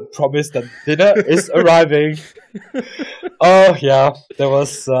hostel promised that dinner is arriving. Oh, yeah. There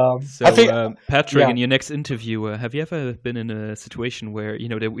was... So, I think, Patrick, in your next interview, have you ever been in a situation where,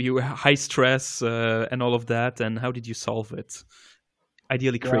 you were high stress and all of that, and how did you solve it?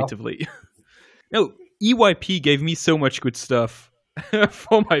 Ideally, creatively. No, EYP gave me so much good stuff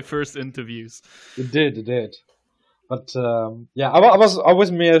for my first interviews. It did. But I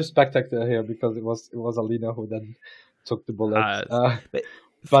was mere spectator here, because it was Alina who then took the bullet.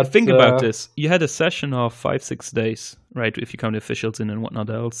 But think about this: you had a session of 5-6 days, right? If you count officials in and whatnot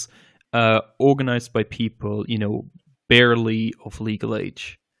else, organized by people, barely of legal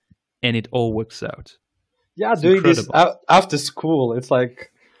age, and it all works out. Yeah, it's doing incredible. This after school, it's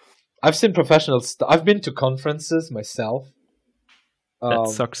like I've seen professional I've been to conferences myself. That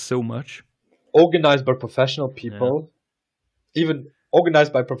sucks so much. Organized by professional people, even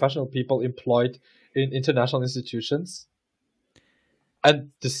organized by professional people employed in international institutions,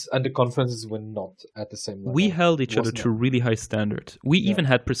 and the conferences were not at the same level. We held each other to a really high standard. We even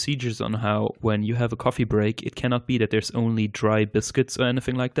had procedures on how, when you have a coffee break, it cannot be that there's only dry biscuits or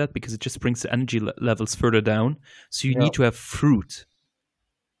anything like that, because it just brings the energy levels further down. So you need to have fruit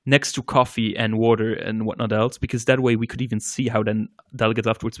next to coffee and water and whatnot else, because that way we could even see how then delegates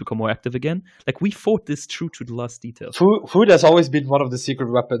afterwards become more active again. Like, we thought this true to the last detail. Food has always been one of the secret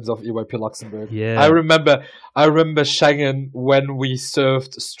weapons of EYP Luxembourg. Yeah. I remember Schengen when we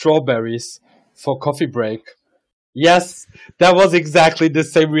served strawberries for coffee break. Yes, that was exactly the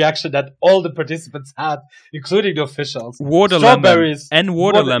same reaction that all the participants had, including the officials. Strawberries and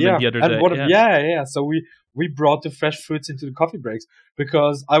water-lemon the other day. Yeah. So we brought the fresh fruits into the coffee breaks,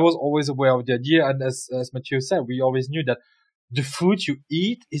 because I was always aware of the idea, and as Mathieu said, we always knew that the food you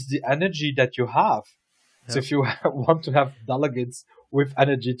eat is the energy that you have. Yeah. So if you want to have delegates with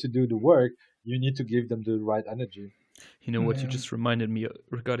energy to do the work, you need to give them the right energy. You know what you just reminded me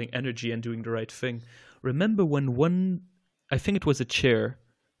regarding energy and doing the right thing? Remember when I think it was a chair,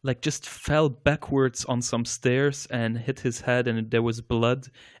 just fell backwards on some stairs and hit his head, and there was blood.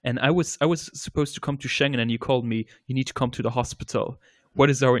 And I was supposed to come to Schengen, and you called me, "You need to come to the hospital. What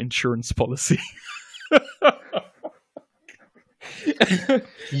is our insurance policy?"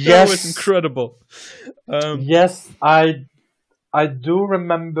 Yes, that was incredible. Yes, I do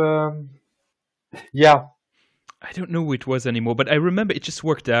remember. Yeah, I don't know who it was anymore, but I remember it just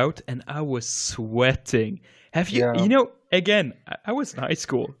worked out, and I was sweating. Have you? Yeah. You know, again, I was in high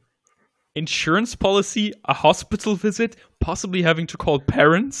school. Insurance policy, a hospital visit, possibly having to call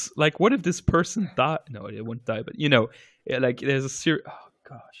parents. Like, what if this person died? No, they won't die, but like there's a serious. Oh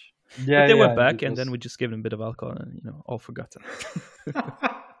gosh. Yeah, But they yeah, were back, it and was- then we just gave them a bit of alcohol, and all forgotten.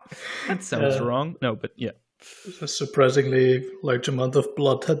 That sounds wrong. No, but yeah. A surprisingly large amount of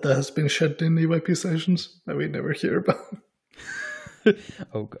blood that has been shed in EYP sessions that we never hear about.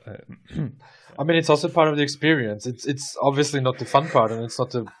 Oh, God. I mean, it's also part of the experience. It's obviously not the fun part, and it's not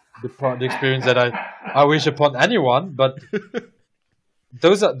the experience that I wish upon anyone. But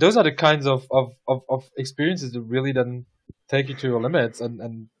those are the kinds of experiences that really then take you to your limits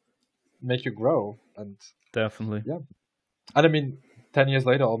and make you grow. And Definitely. Yeah. and I mean,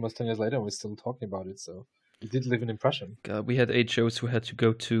 almost 10 years later, we're still talking about it. So it did leave an impression. God, we had HOs who had to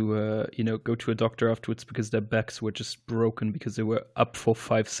go to go to a doctor afterwards because their backs were just broken because they were up for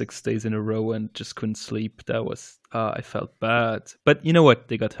 5-6 days in a row and just couldn't sleep. That was I felt bad, but you know what?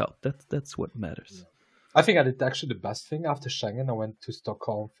 They got help. That's what matters. I think I did actually the best thing after Schengen. I went to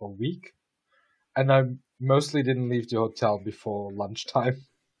Stockholm for a week, and I mostly didn't leave the hotel before lunchtime.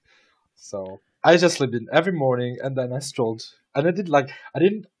 So I just slept in every morning, and then I strolled. And I did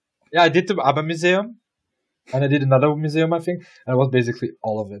I did the ABBA museum, and I did another museum, I think, and it was basically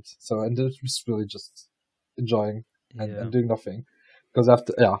all of it. So, and it was really just enjoying and doing nothing, because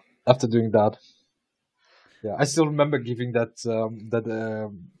after doing that, I still remember giving that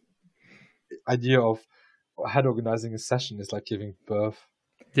idea of head organizing a session is like giving birth.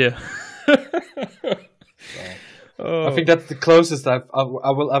 Yeah. I think that's the closest I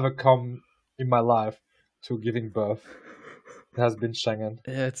will ever come in my life to giving birth. It has been Schengen.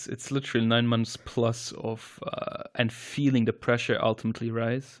 Yeah, it's literally 9 months plus of and feeling the pressure ultimately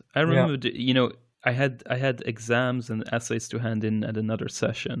rise. I remember, I had exams and essays to hand in at another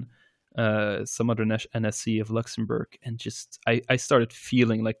session, some other NSC of Luxembourg, and just I started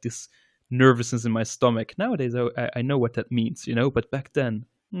feeling like this nervousness in my stomach. Nowadays, I know what that means, but back then,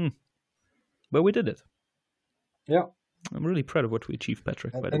 but we did it. Yeah. I'm really proud of what we achieved,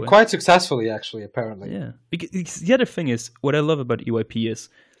 Patrick, by the way. And quite successfully, actually, apparently. Yeah. Because the other thing is, what I love about EYP is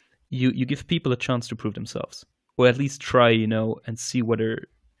you give people a chance to prove themselves. Or at least try, and see whether...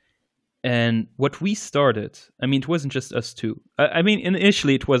 And what we started, I mean, it wasn't just us two. I mean,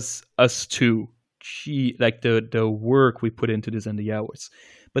 initially it was us two. Like the work we put into this and the hours.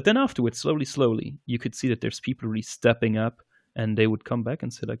 But then afterwards, slowly, you could see that there's people really stepping up, and they would come back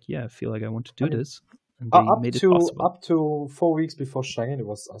and say, like, yeah, I feel like I want to do this. And they made it possible. Up to 4 weeks before Schengen, it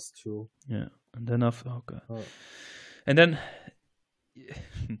was us two. Yeah, and then and then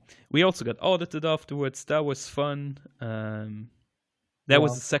we also got audited afterwards. That was fun. That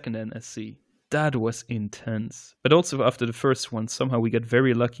was the second NSC. That was intense. But also after the first one, somehow we got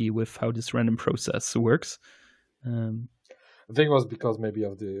very lucky with how this random process works. I think it was because maybe it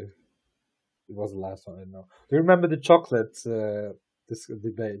was the last one. I don't know. Do you remember the chocolate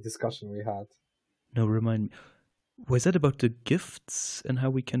discussion we had? No, remind me. Was that about the gifts and how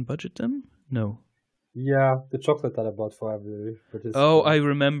we can budget them? No. Yeah, the chocolate that I bought for every participant. Oh, I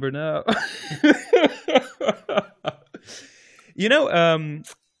remember now. You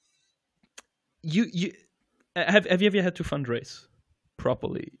have you ever had to fundraise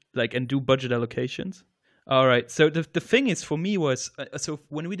properly, like, and do budget allocations? All right. So the thing is, for me, was so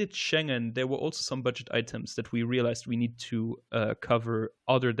when we did Schengen, there were also some budget items that we realized we need to cover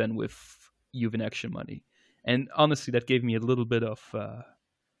other than with Youth in Action money, and honestly, that gave me a little bit of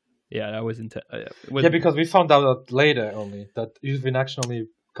that was intense. Because we found out later only that Youth in Action only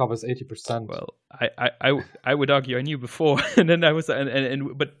covers 80%. Well, I would argue I knew before, and then I was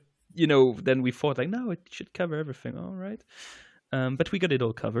but then we thought like, no, it should cover everything. All right, but we got it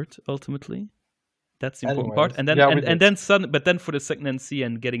all covered ultimately. That's the important part. And then but then for the second NC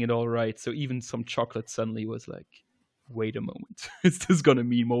and getting it all right, so even some chocolate suddenly was like, wait a moment, is this going to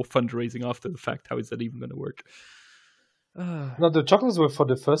mean more fundraising after the fact? How is that even going to work? No, the chocolates were for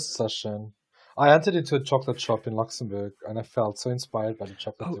the first session. I entered into a chocolate shop in Luxembourg, and I felt so inspired by the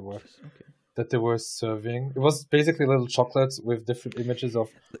chocolate that they were serving. It was basically little chocolates with different images of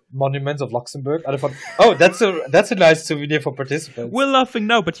monuments of Luxembourg. And I thought, that's a nice souvenir for participants. We're laughing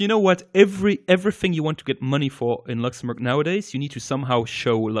now, but you know what? Everything you want to get money for in Luxembourg nowadays, you need to somehow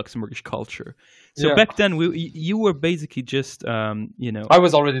show Luxembourgish culture. So back then, you were basically just, I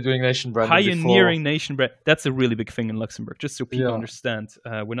was already doing nation branding pioneering nation brand. That's a really big thing in Luxembourg, just so people understand.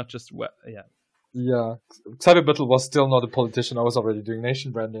 We're not just, Yeah, Xavier Büttel was still not a politician. I was already doing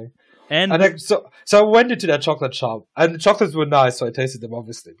nation branding. So I went into that chocolate shop, and the chocolates were nice, so I tasted them,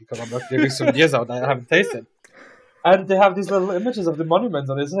 obviously, because I'm not giving souvenirs out I haven't tasted. and they have these little images of the monuments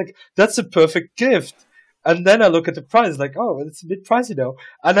on it. It's like, that's a perfect gift. And then I look at the price, like, oh, it's a bit pricey though.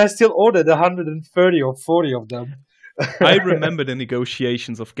 And I still ordered 130 or 40 of them. I remember the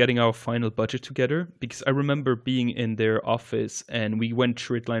negotiations of getting our final budget together, because I remember being in their office and we went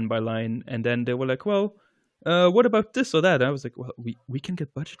through it line by line, and then they were like, well, what about this or that? And I was like, well, we can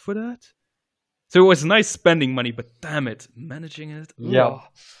get budget for that? So it was nice spending money, but damn it, managing it. Yeah.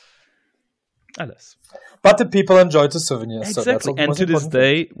 Alas. But the people enjoyed the souvenirs. Exactly. So that's the and most to this important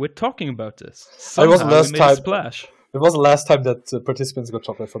thing. day, we're talking about this. It was Somehow last we made time- a splash. It was the last time that participants got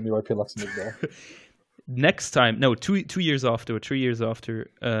chocolate from EYP Luxembourg though. Next time, no, 2 years after, or 3 years after,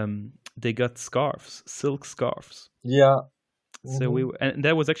 they got scarves, silk scarves. Yeah. So and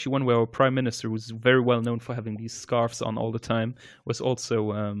that was actually one where our prime minister, who's very well known for having these scarves on all the time, was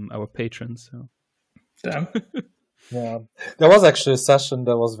also our patron. So Damn. Yeah, there was actually a session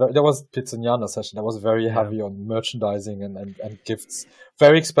that was there was Pizziniana session that was very heavy on merchandising and gifts,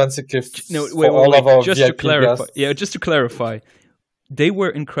 very expensive gifts for all of our just VIP to clarify, guests. just to clarify, they were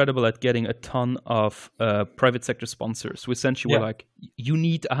incredible at getting a ton of private sector sponsors who essentially were like, you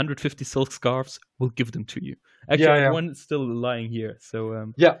need 150 silk scarves, we'll give them to you. Actually, one is still lying here.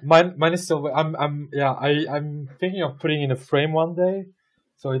 So yeah, mine is still. I'm thinking of putting in a frame one day.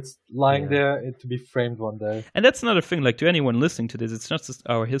 So it's lying there to be framed one day. And that's another thing, like to anyone listening to this, it's not just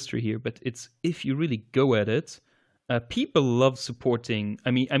our history here, but it's if you really go at it, people love supporting.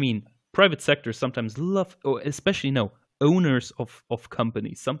 I mean, private sector sometimes love, or especially owners of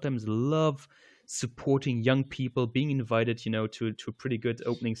companies sometimes love supporting young people, being invited, to a pretty good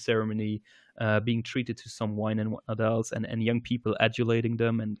opening ceremony, being treated to some wine and whatnot else, and young people adulating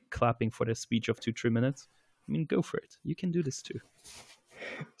them and clapping for their speech of 2-3 minutes. I mean, go for it. You can do this too.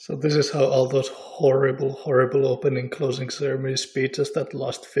 So this is how all those horrible, horrible opening closing ceremony speeches that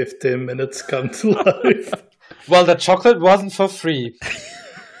last 15 minutes come to life. Well, the chocolate wasn't for free.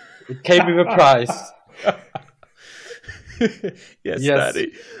 It came with a price. yes,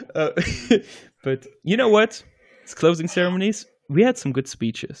 Daddy. But you know what? It's closing ceremonies. We had some good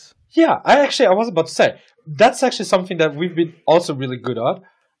speeches. Yeah, I was about to say, that's actually something that we've been also really good at.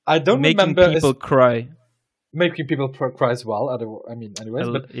 I don't remember... Making people cry. Making people cry as well. Anyways,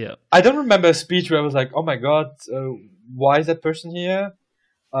 but yeah. I don't remember a speech where I was like, "Oh my god, why is that person here?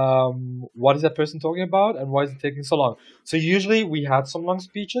 What is that person talking about? And why is it taking so long?" So usually we had some long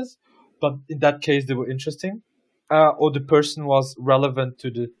speeches, but in that case they were interesting, or the person was relevant to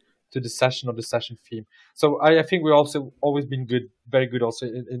the session or the session theme. So I think we also always been very good also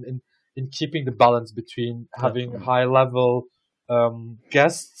in keeping the balance between having high level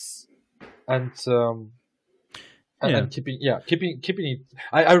guests and keeping it.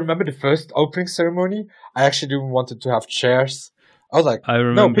 I remember the first opening ceremony. I actually didn't wanted to have chairs. I was like, I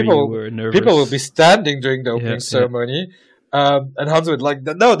remember people you were nervous. People will be standing during the opening ceremony. And Hans was like,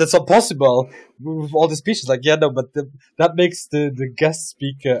 no, that's not possible. With all the speeches, like, but that makes the guest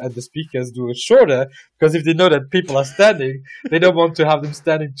speaker and the speakers do it shorter, because if they know that people are standing, they don't want to have them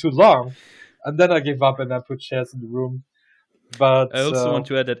standing too long. And then I gave up and I put chairs in the room. But I also want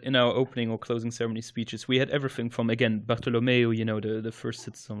to add that in our opening or closing ceremony speeches, we had everything from, again, Bartolomeo, the first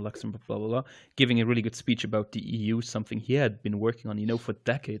citizen of Luxembourg, blah, blah, blah, giving a really good speech about the EU, something he had been working on, for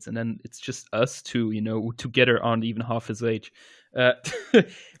decades. And then it's just us two, who together aren't even half his age.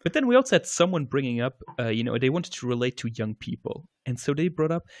 But then we also had someone bringing up, they wanted to relate to young people. And so they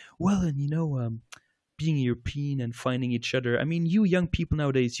brought up, being European and finding each other. I mean, you young people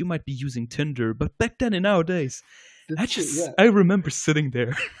nowadays, you might be using Tinder, but back then and nowadays... I remember sitting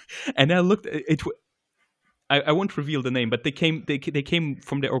there, and I looked. I won't reveal the name, but they came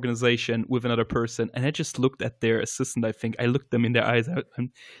from the organization with another person, and I just looked at their assistant. I think I looked them in their eyes.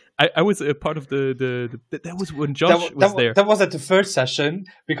 I was a part of that was when Josh was there. That was at the first session,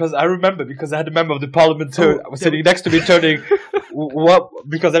 because I remember, because I had a member of the parliament sitting next to me, turning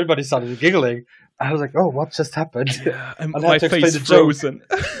because everybody started giggling. I was like, "Oh, what just happened?" Yeah, and my face frozen.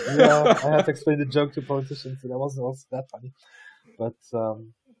 Yeah, I had to explain the joke to politicians, and that wasn't also that funny. But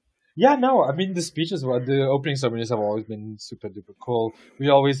the speeches, the opening ceremonies have always been super duper cool. We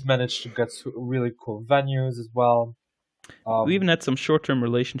always managed to get really cool venues as well. We even had some short-term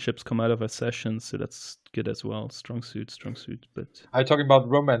relationships come out of our sessions, so that's good as well. Strong suit. But are you talking about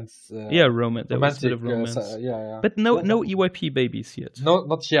romance? Romance. There was a bit of romance. But no EYP babies yet. No,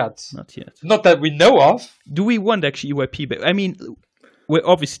 not yet. Not yet. Not that we know of. Do we want actually EYP babies? I mean, we're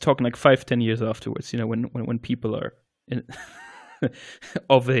obviously talking like 5-10 years afterwards. When people are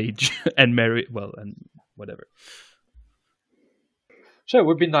of age and married, and whatever. Sure, it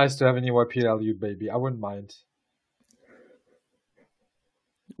would be nice to have an EYPLU baby. I wouldn't mind.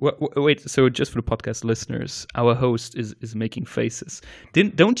 Wait, so just for the podcast listeners, our host is making faces.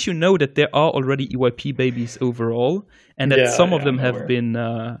 Don't you know that there are already EYP babies overall, and that some of them have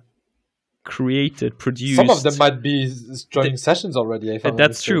been created, produced? Some of them might be joining sessions already. If I'm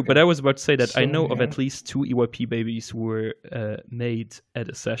that's true, but I was about to say that So, I know of yeah. at least 2 EYP babies who were made at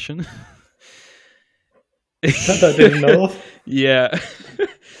a session. That I didn't know of. Yeah.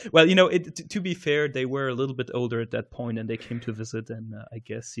 Well, to be fair, they were a little bit older at that point, and they came to visit, and I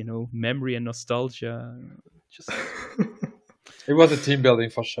guess, memory and nostalgia just... It was a team building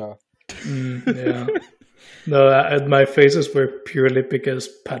for sure. Yeah. No, my faces were purely because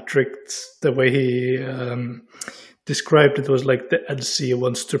Patrick's, the way he described it was like the LC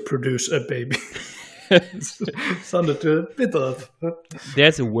wants to produce a baby. Sounded a bit odd.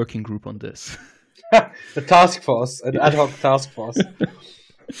 There's a working group on this. The task force, an ad hoc task force.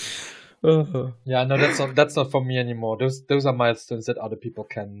 Yeah, no, that's not for me anymore. Those are milestones that other people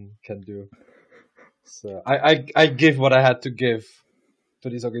can do. So I give what I had to give to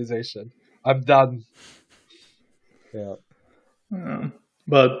this organization. I'm done. Yeah.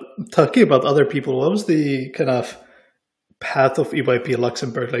 But talking about other people, what was the kind of path of EYP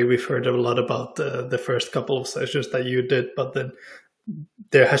Luxembourg? Like, we've heard a lot about the first couple of sessions that you did, but then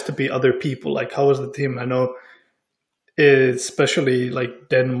there has to be other people. Like, how was the team? I know especially like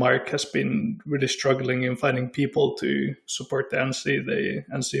Denmark has been really struggling in finding people to support the NC. The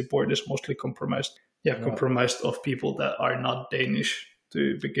NC board is mostly compromised of people that are not Danish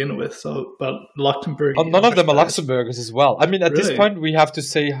to begin with. So, but Luxembourg... None of them are Luxembourgers as well. I mean, at this Really? point, we have to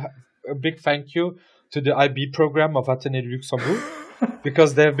say a big thank you to the IB program of Athénée de Luxembourg,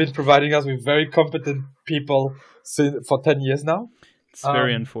 because they have been providing us with very competent people for 10 years now. It's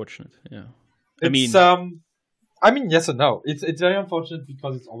very unfortunate, yeah. I mean, yes and no. It's very unfortunate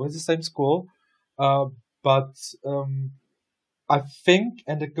because it's always the same school. But I think,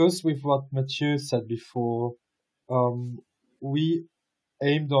 and it goes with what Mathieu said before, we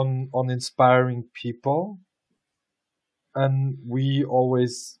aimed on inspiring people, and we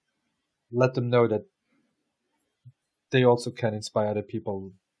always let them know that they also can inspire other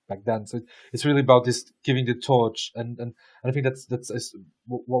people back then. So it's really about this giving the torch, and I think that's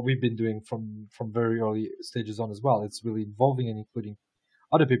what we've been doing from very early stages on as well. It's really involving and including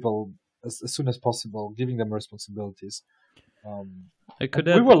other people as soon as possible, giving them responsibilities.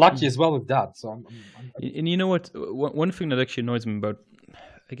 We were lucky as well with that. So and you know what? One thing that actually annoys me about,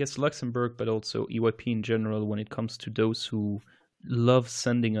 I guess, Luxembourg, but also EYP in general, when it comes to those who love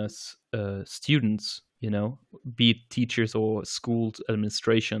sending us students, be it teachers or school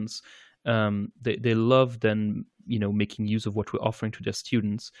administrations, they love then, making use of what we're offering to their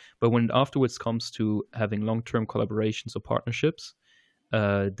students. But when it afterwards comes to having long-term collaborations or partnerships,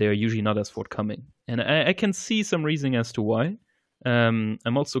 they're usually not as forthcoming. And I can see some reasoning as to why. I'm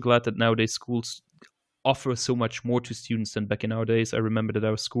also glad that nowadays schools offer so much more to students than back in our days. I remember that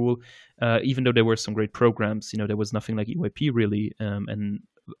our school, even though there were some great programs, there was nothing like EYP really, and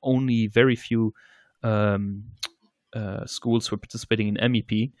only very few schools were participating in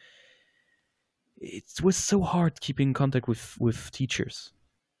MEP. It was so hard keeping in contact with teachers.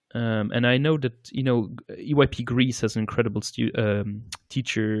 And I know that, EYP Greece has an incredible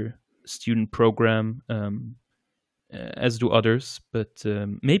teacher-student program, as do others, but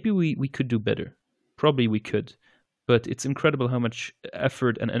maybe we could do better. Probably we could. But it's incredible how much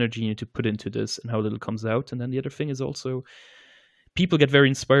effort and energy you need to put into this and how little comes out. And then the other thing is also, people get very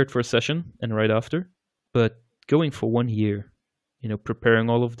inspired for a session and right after, but going for 1 year,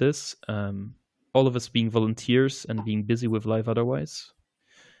 preparing all of this, all of us being volunteers and being busy with life otherwise.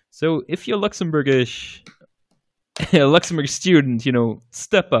 So if you're Luxembourgish, a Luxembourg student,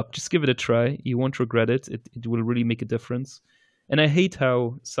 step up, just give it a try. You won't regret it. It will really make a difference. And I hate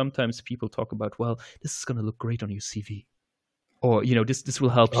how sometimes people talk about, well, this is going to look great on your CV. Or, this will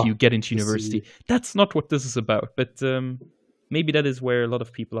help you get into university. That's not what this is about. But maybe that is where a lot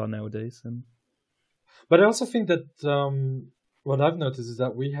of people are nowadays. But I also think that what I've noticed is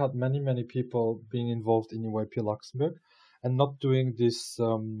that we had many, many people being involved in EYP Luxembourg and not doing this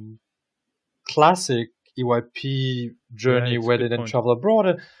classic EYP journey where they then travel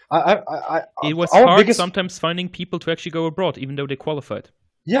abroad. It was hard sometimes finding people to actually go abroad, even though they qualified.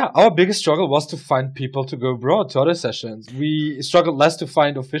 Yeah, our biggest struggle was to find people to go abroad to other sessions. We struggled less to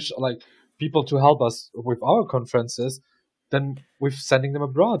find people to help us with our conferences than with sending them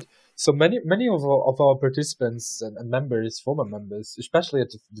abroad. So many of our participants and members, former members, especially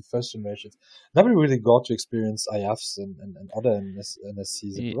at the first generations, never really got to experience IFs and other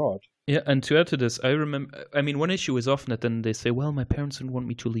NSCs abroad. Yeah, and to add to this, one issue is often that then they say, well, my parents didn't want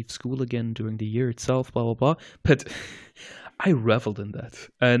me to leave school again during the year itself, blah, blah, blah. But I reveled in that.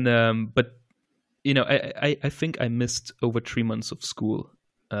 And but I think I missed over 3 months of school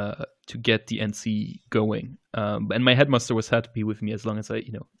to get the NC going. And my headmaster was happy with me as long as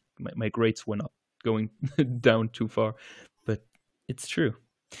my grades were not going down too far. But it's true.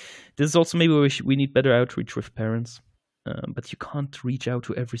 This is also maybe we need better outreach with parents. But you can't reach out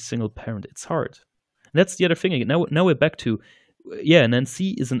to every single parent. It's hard. And that's the other thing. Now we're back to an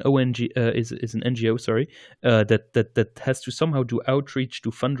NC is an is an NGO, sorry, that has to somehow do outreach,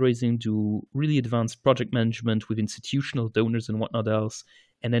 do fundraising, do really advanced project management with institutional donors and whatnot else.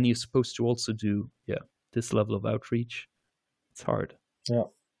 And then you're supposed to also do this level of outreach. It's hard.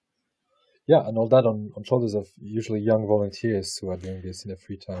 Yeah, and all that on shoulders of usually young volunteers who are doing this in their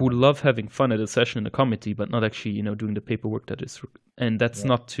free time. Who love having fun at a session in a committee, but not actually, doing the paperwork that is, and that's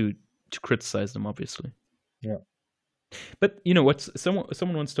not to criticize them, obviously. Yeah. But what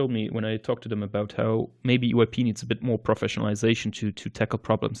someone once told me when I talked to them about how maybe EYP needs a bit more professionalization to tackle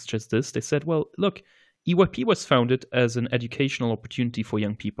problems such as this. They said, well, look, EYP was founded as an educational opportunity for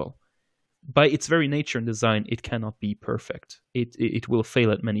young people. By its very nature and design, it cannot be perfect. It will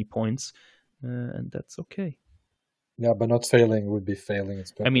fail at many points. And that's okay. Yeah, but not failing would be failing.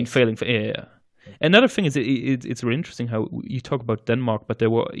 Its purpose. I mean, failing. Yeah. Another thing is it's really interesting how you talk about Denmark, but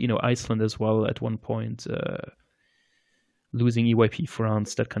there were Iceland as well at one point, losing EYP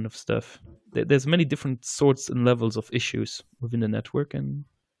France, that kind of stuff. There's many different sorts and levels of issues within the network, and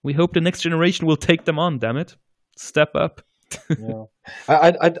we hope the next generation will take them on. Damn it, step up. Yeah,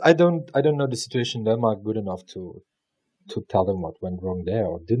 I don't know the situation in Denmark good enough to tell them what went wrong there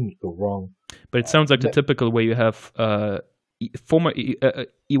or didn't go wrong. But it sounds like the typical way you have former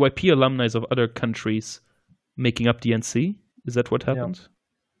EYP alumni of other countries making up the NC. Is that what happened?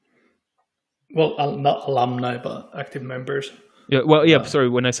 Yeah. Well, not alumni, but active members. Yeah. Well, yeah. Sorry,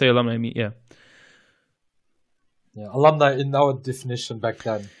 when I say alumni, I mean Yeah, alumni in our definition back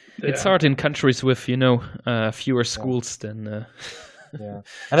then. It's hard in countries with fewer schools than. Yeah,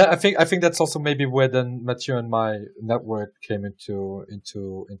 and I think that's also maybe where then Mathieu and my network came into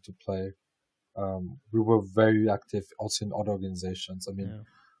play. We were very active also in other organizations. I mean,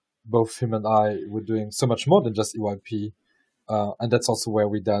 both him and I were doing so much more than just EYP, and that's also where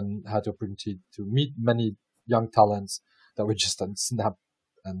we then had the opportunity to meet many young talents that we just then snapped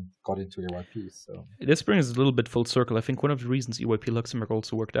and got into EYP. So this brings us a little bit full circle. I think one of the reasons EYP Luxembourg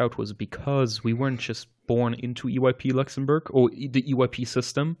also worked out was because we weren't just born into EYP Luxembourg or the EYP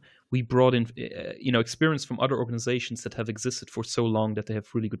system. We brought in, experience from other organizations that have existed for so long that they have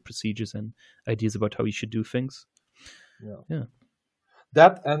really good procedures and ideas about how you should do things. Yeah.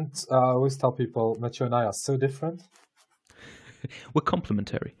 That, and I always tell people, Mathieu and I are so different. We're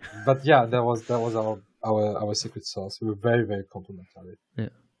complementary. But yeah, that was our secret sauce. We were very, very complementary. Yeah.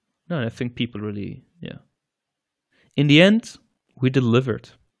 No, I think people really, In the end, we delivered.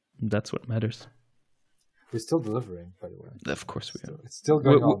 That's what matters. We're still delivering, by the way. Of course we are. It's still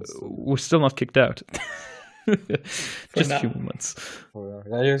going on. We're still not kicked out. Just a few more months.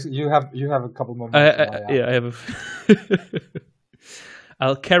 Yeah, you have a couple more months. I have.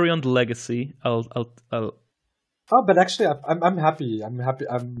 I'll carry on the legacy. I'll. Oh, but actually, I'm happy.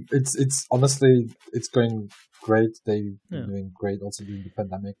 It's honestly, it's going great. They've been doing great also during the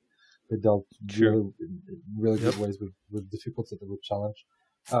pandemic. They dealt in really good ways with difficulties that they would challenge.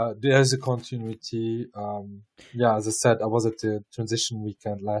 There's a continuity. As I said, I was at the transition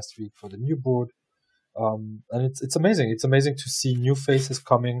weekend last week for the new board. And it's amazing. It's amazing to see new faces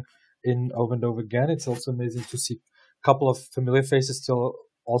coming in over and over again. It's also amazing to see a couple of familiar faces still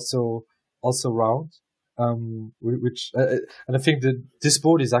also around. And I think that this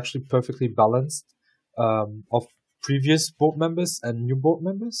board is actually perfectly balanced of previous board members and new board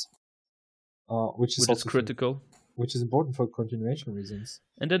members, which is also critical. Which is important for continuation reasons.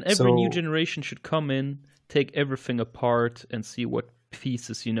 And then every new generation should come in, take everything apart, and see what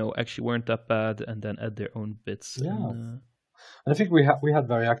pieces actually weren't that bad, and then add their own bits. Yeah, and I think we had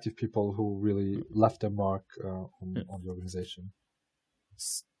very active people who really left their mark on the organization.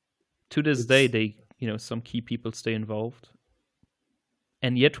 To this day, some key people stay involved,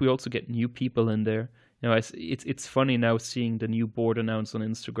 and yet we also get new people in there. It's funny now seeing the new board announced on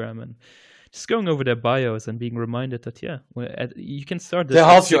Instagram and just going over their bios and being reminded that you can start this. They're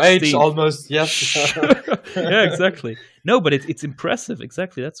half your age almost. Yes. Yeah, exactly. No, but it's impressive.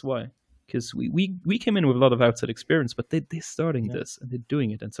 Exactly. That's why. Because we came in with a lot of outside experience, but they're starting this and they're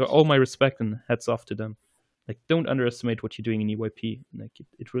doing it, and so all my respect and hats off to them. Like, don't underestimate what you're doing in EYP. Like,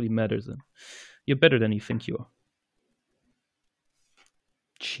 it really matters, and you're better than you think you are.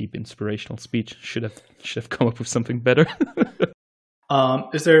 Cheap inspirational speech. Should have come up with something better.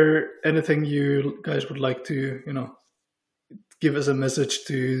 Is there anything you guys would like to, give as a message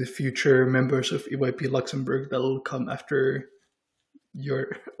to future members of EYP Luxembourg that will come after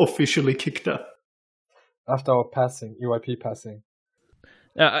you're officially kicked out? After our passing, EYP passing.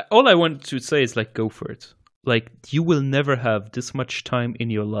 All I want to say is like, go for it. Like, you will never have this much time in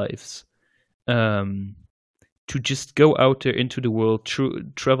your lives to just go out there into the world,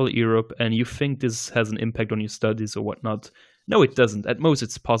 travel Europe, and you think this has an impact on your studies or whatnot. No, it doesn't. At most,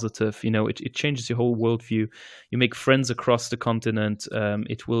 it's positive. You know, it changes your whole worldview. You make friends across the continent.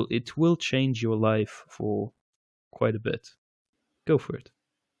 It will change your life for quite a bit. Go for it.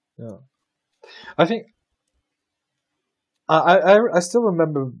 Yeah, I think I still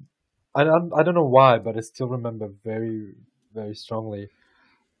remember. I don't know why, but I still remember very, very strongly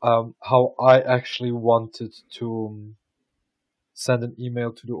how I actually wanted to send an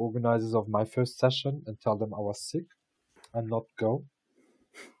email to the organizers of my first session and tell them I was sick and not go.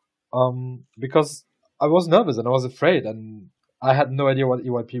 Because I was nervous and I was afraid, and I had no idea what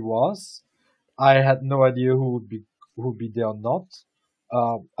EYP was. I had no idea who would be there or not.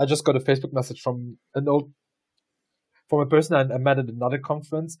 I just got a Facebook message from a person I met at another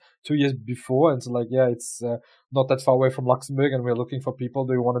conference 2 years before, and it's like, yeah, it's not that far away from Luxembourg, and we're looking for people.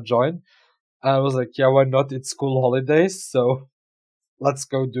 Do you want to join? And I was like, yeah, why not? It's school holidays, so let's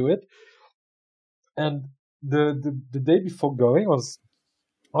go do it. And the day before going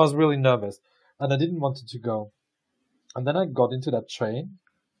I was really nervous, and I didn't want to go. And then I got into that train,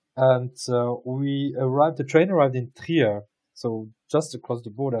 and the train arrived in Trier, so just across the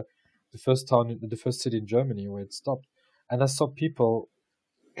border, the first city in Germany where it stopped. And I saw people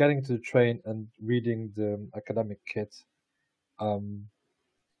getting to the train and reading the academic kit. And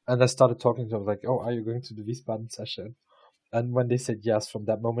I started talking to them, like, oh, are you going to the Wiesbaden session? And when they said yes, from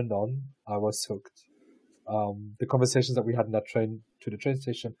that moment on, I was hooked. The conversations that we had in that train to the train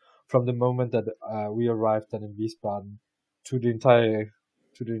station, from the moment that we arrived then in Wiesbaden to the entire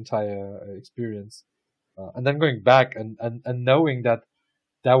experience. And then going back and knowing that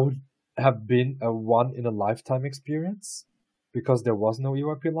would have been a one in a lifetime experience, because there was no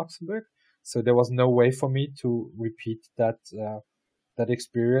EYP in Luxembourg, so there was no way for me to repeat that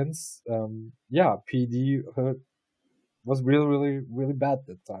experience. PD was really, really, really bad at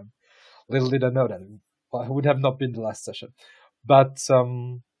that time. Little did I know that it would have not been the last session. But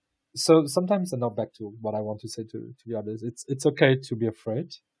so sometimes, and now back to what I want to say to the others, it's okay to be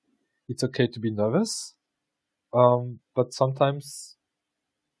afraid, it's okay to be nervous, but sometimes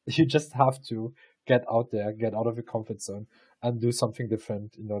you just have to get out there, get out of your comfort zone, and do something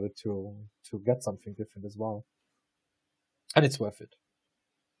different in order to get something different as well. And it's worth it.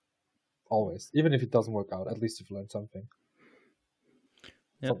 Always. Even if it doesn't work out, at least you've learned something.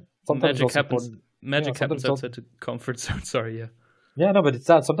 Yeah. Magic happens outside the comfort zone. Sorry, yeah. Yeah, no, but it's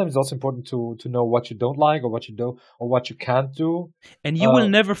that. Sometimes it's also important to know what you don't like, or what you do, or what you can't do. And you will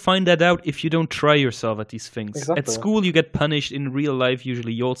never find that out if you don't try yourself at these things. Exactly. At school, you get punished. In real life,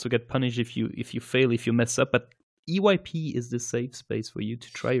 usually you also get punished if you fail, if you mess up. But EYP is the safe space for you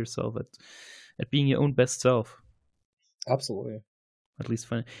to try yourself at being your own best self. Absolutely. At least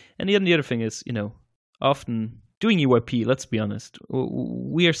fun. And the other thing is, often doing EYP, let's be honest,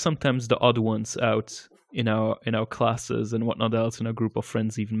 we are sometimes the odd ones out in our classes and whatnot else, in our group of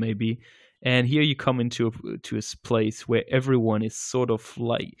friends even maybe. And here you come into a place where everyone is sort of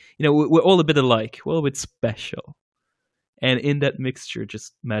like, we're all a bit alike, we're a bit special. And in that mixture,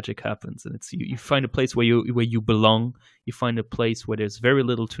 just magic happens, and it's you find a place where you belong. You find a place where there's very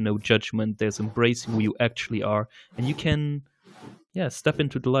little to no judgment. There's embracing who you actually are, and you can, step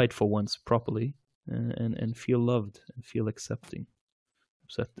into the light for once properly, and feel loved and feel accepted.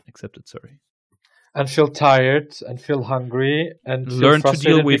 Sorry. And feel tired and feel hungry and learn to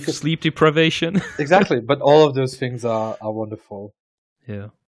deal with sleep deprivation. Exactly, but all of those things are wonderful. Yeah.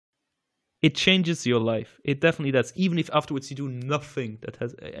 It changes your life. It definitely does. Even if afterwards you do nothing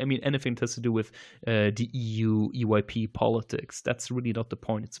anything that has to do with the EU, EYP politics. That's really not the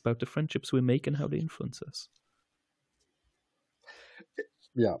point. It's about the friendships we make and how they influence us.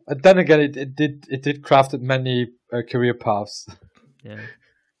 Yeah, and then again, it did craft many career paths. Yeah.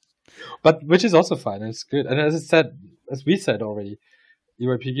 But which is also fine, and it's good. And as we said already,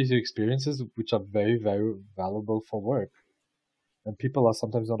 EYP gives you experiences which are very, very valuable for work. And people are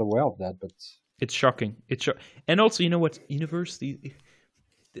sometimes not aware of that, but it's shocking. And also, you know what? University.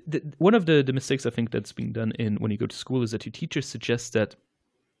 One of the mistakes I think that's being done when you go to school is that your teachers suggest that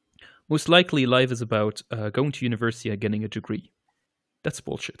most likely life is about going to university and getting a degree. That's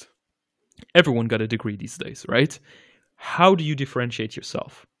bullshit. Everyone got a degree these days, right? How do you differentiate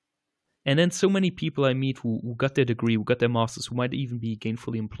yourself? And then so many people I meet who got their degree, who got their masters, who might even be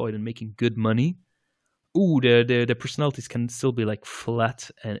gainfully employed and making good money, the personalities can still be like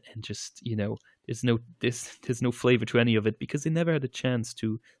flat and just there's no flavor to any of it because they never had a chance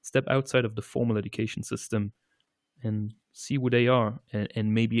to step outside of the formal education system and see who they are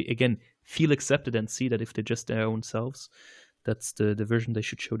and maybe again feel accepted and see that if they're just their own selves, that's the version they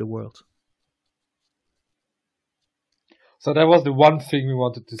should show the world. So that was the one thing we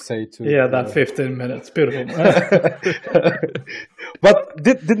wanted to say to. Yeah, that 15 minutes, beautiful. But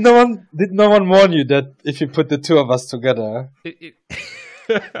did no one warn you that if you put the two of us together,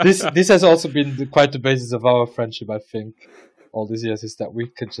 this has also been quite the basis of our friendship. I think all these years is that we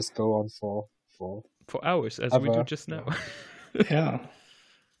could just go on for hours as ever. we do just now. Yeah.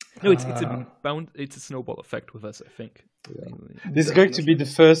 No, it's a snowball effect with us, I think. Yeah. This is going to be the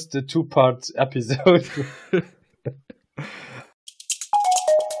first 2-part episode.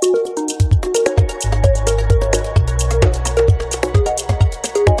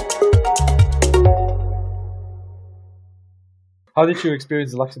 How did you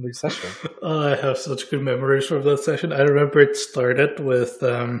experience the Luxembourg session? I have such good memories from that session. I remember it started with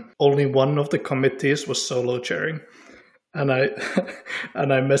only one of the committees was solo chairing. And I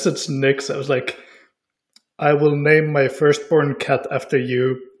messaged Nix. I was like, I will name my firstborn cat after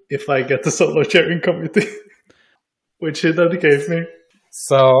you if I get the solo chairing committee. Which he then gave me.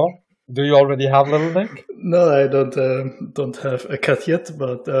 So, do you already have Little Nick? No, I don't have a cat yet,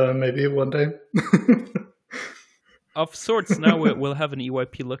 but maybe one day. Of sorts, now we'll have an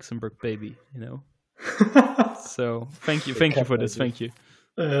EYP Luxembourg baby, So thank you for this. Thank you.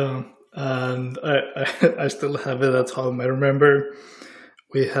 And I still have it at home. I remember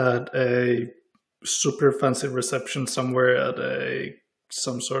we had a super fancy reception somewhere at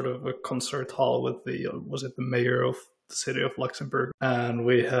some sort of a concert hall with the mayor of the city of Luxembourg, and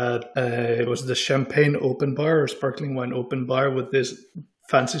we had it was the champagne open bar or sparkling wine open bar with this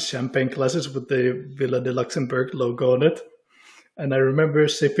fancy champagne glasses with the Villa de Luxembourg logo on it. And I remember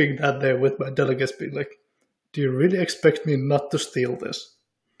sipping that there with my delegates being like, do you really expect me not to steal this?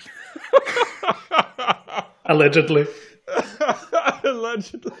 Allegedly.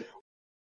 Allegedly.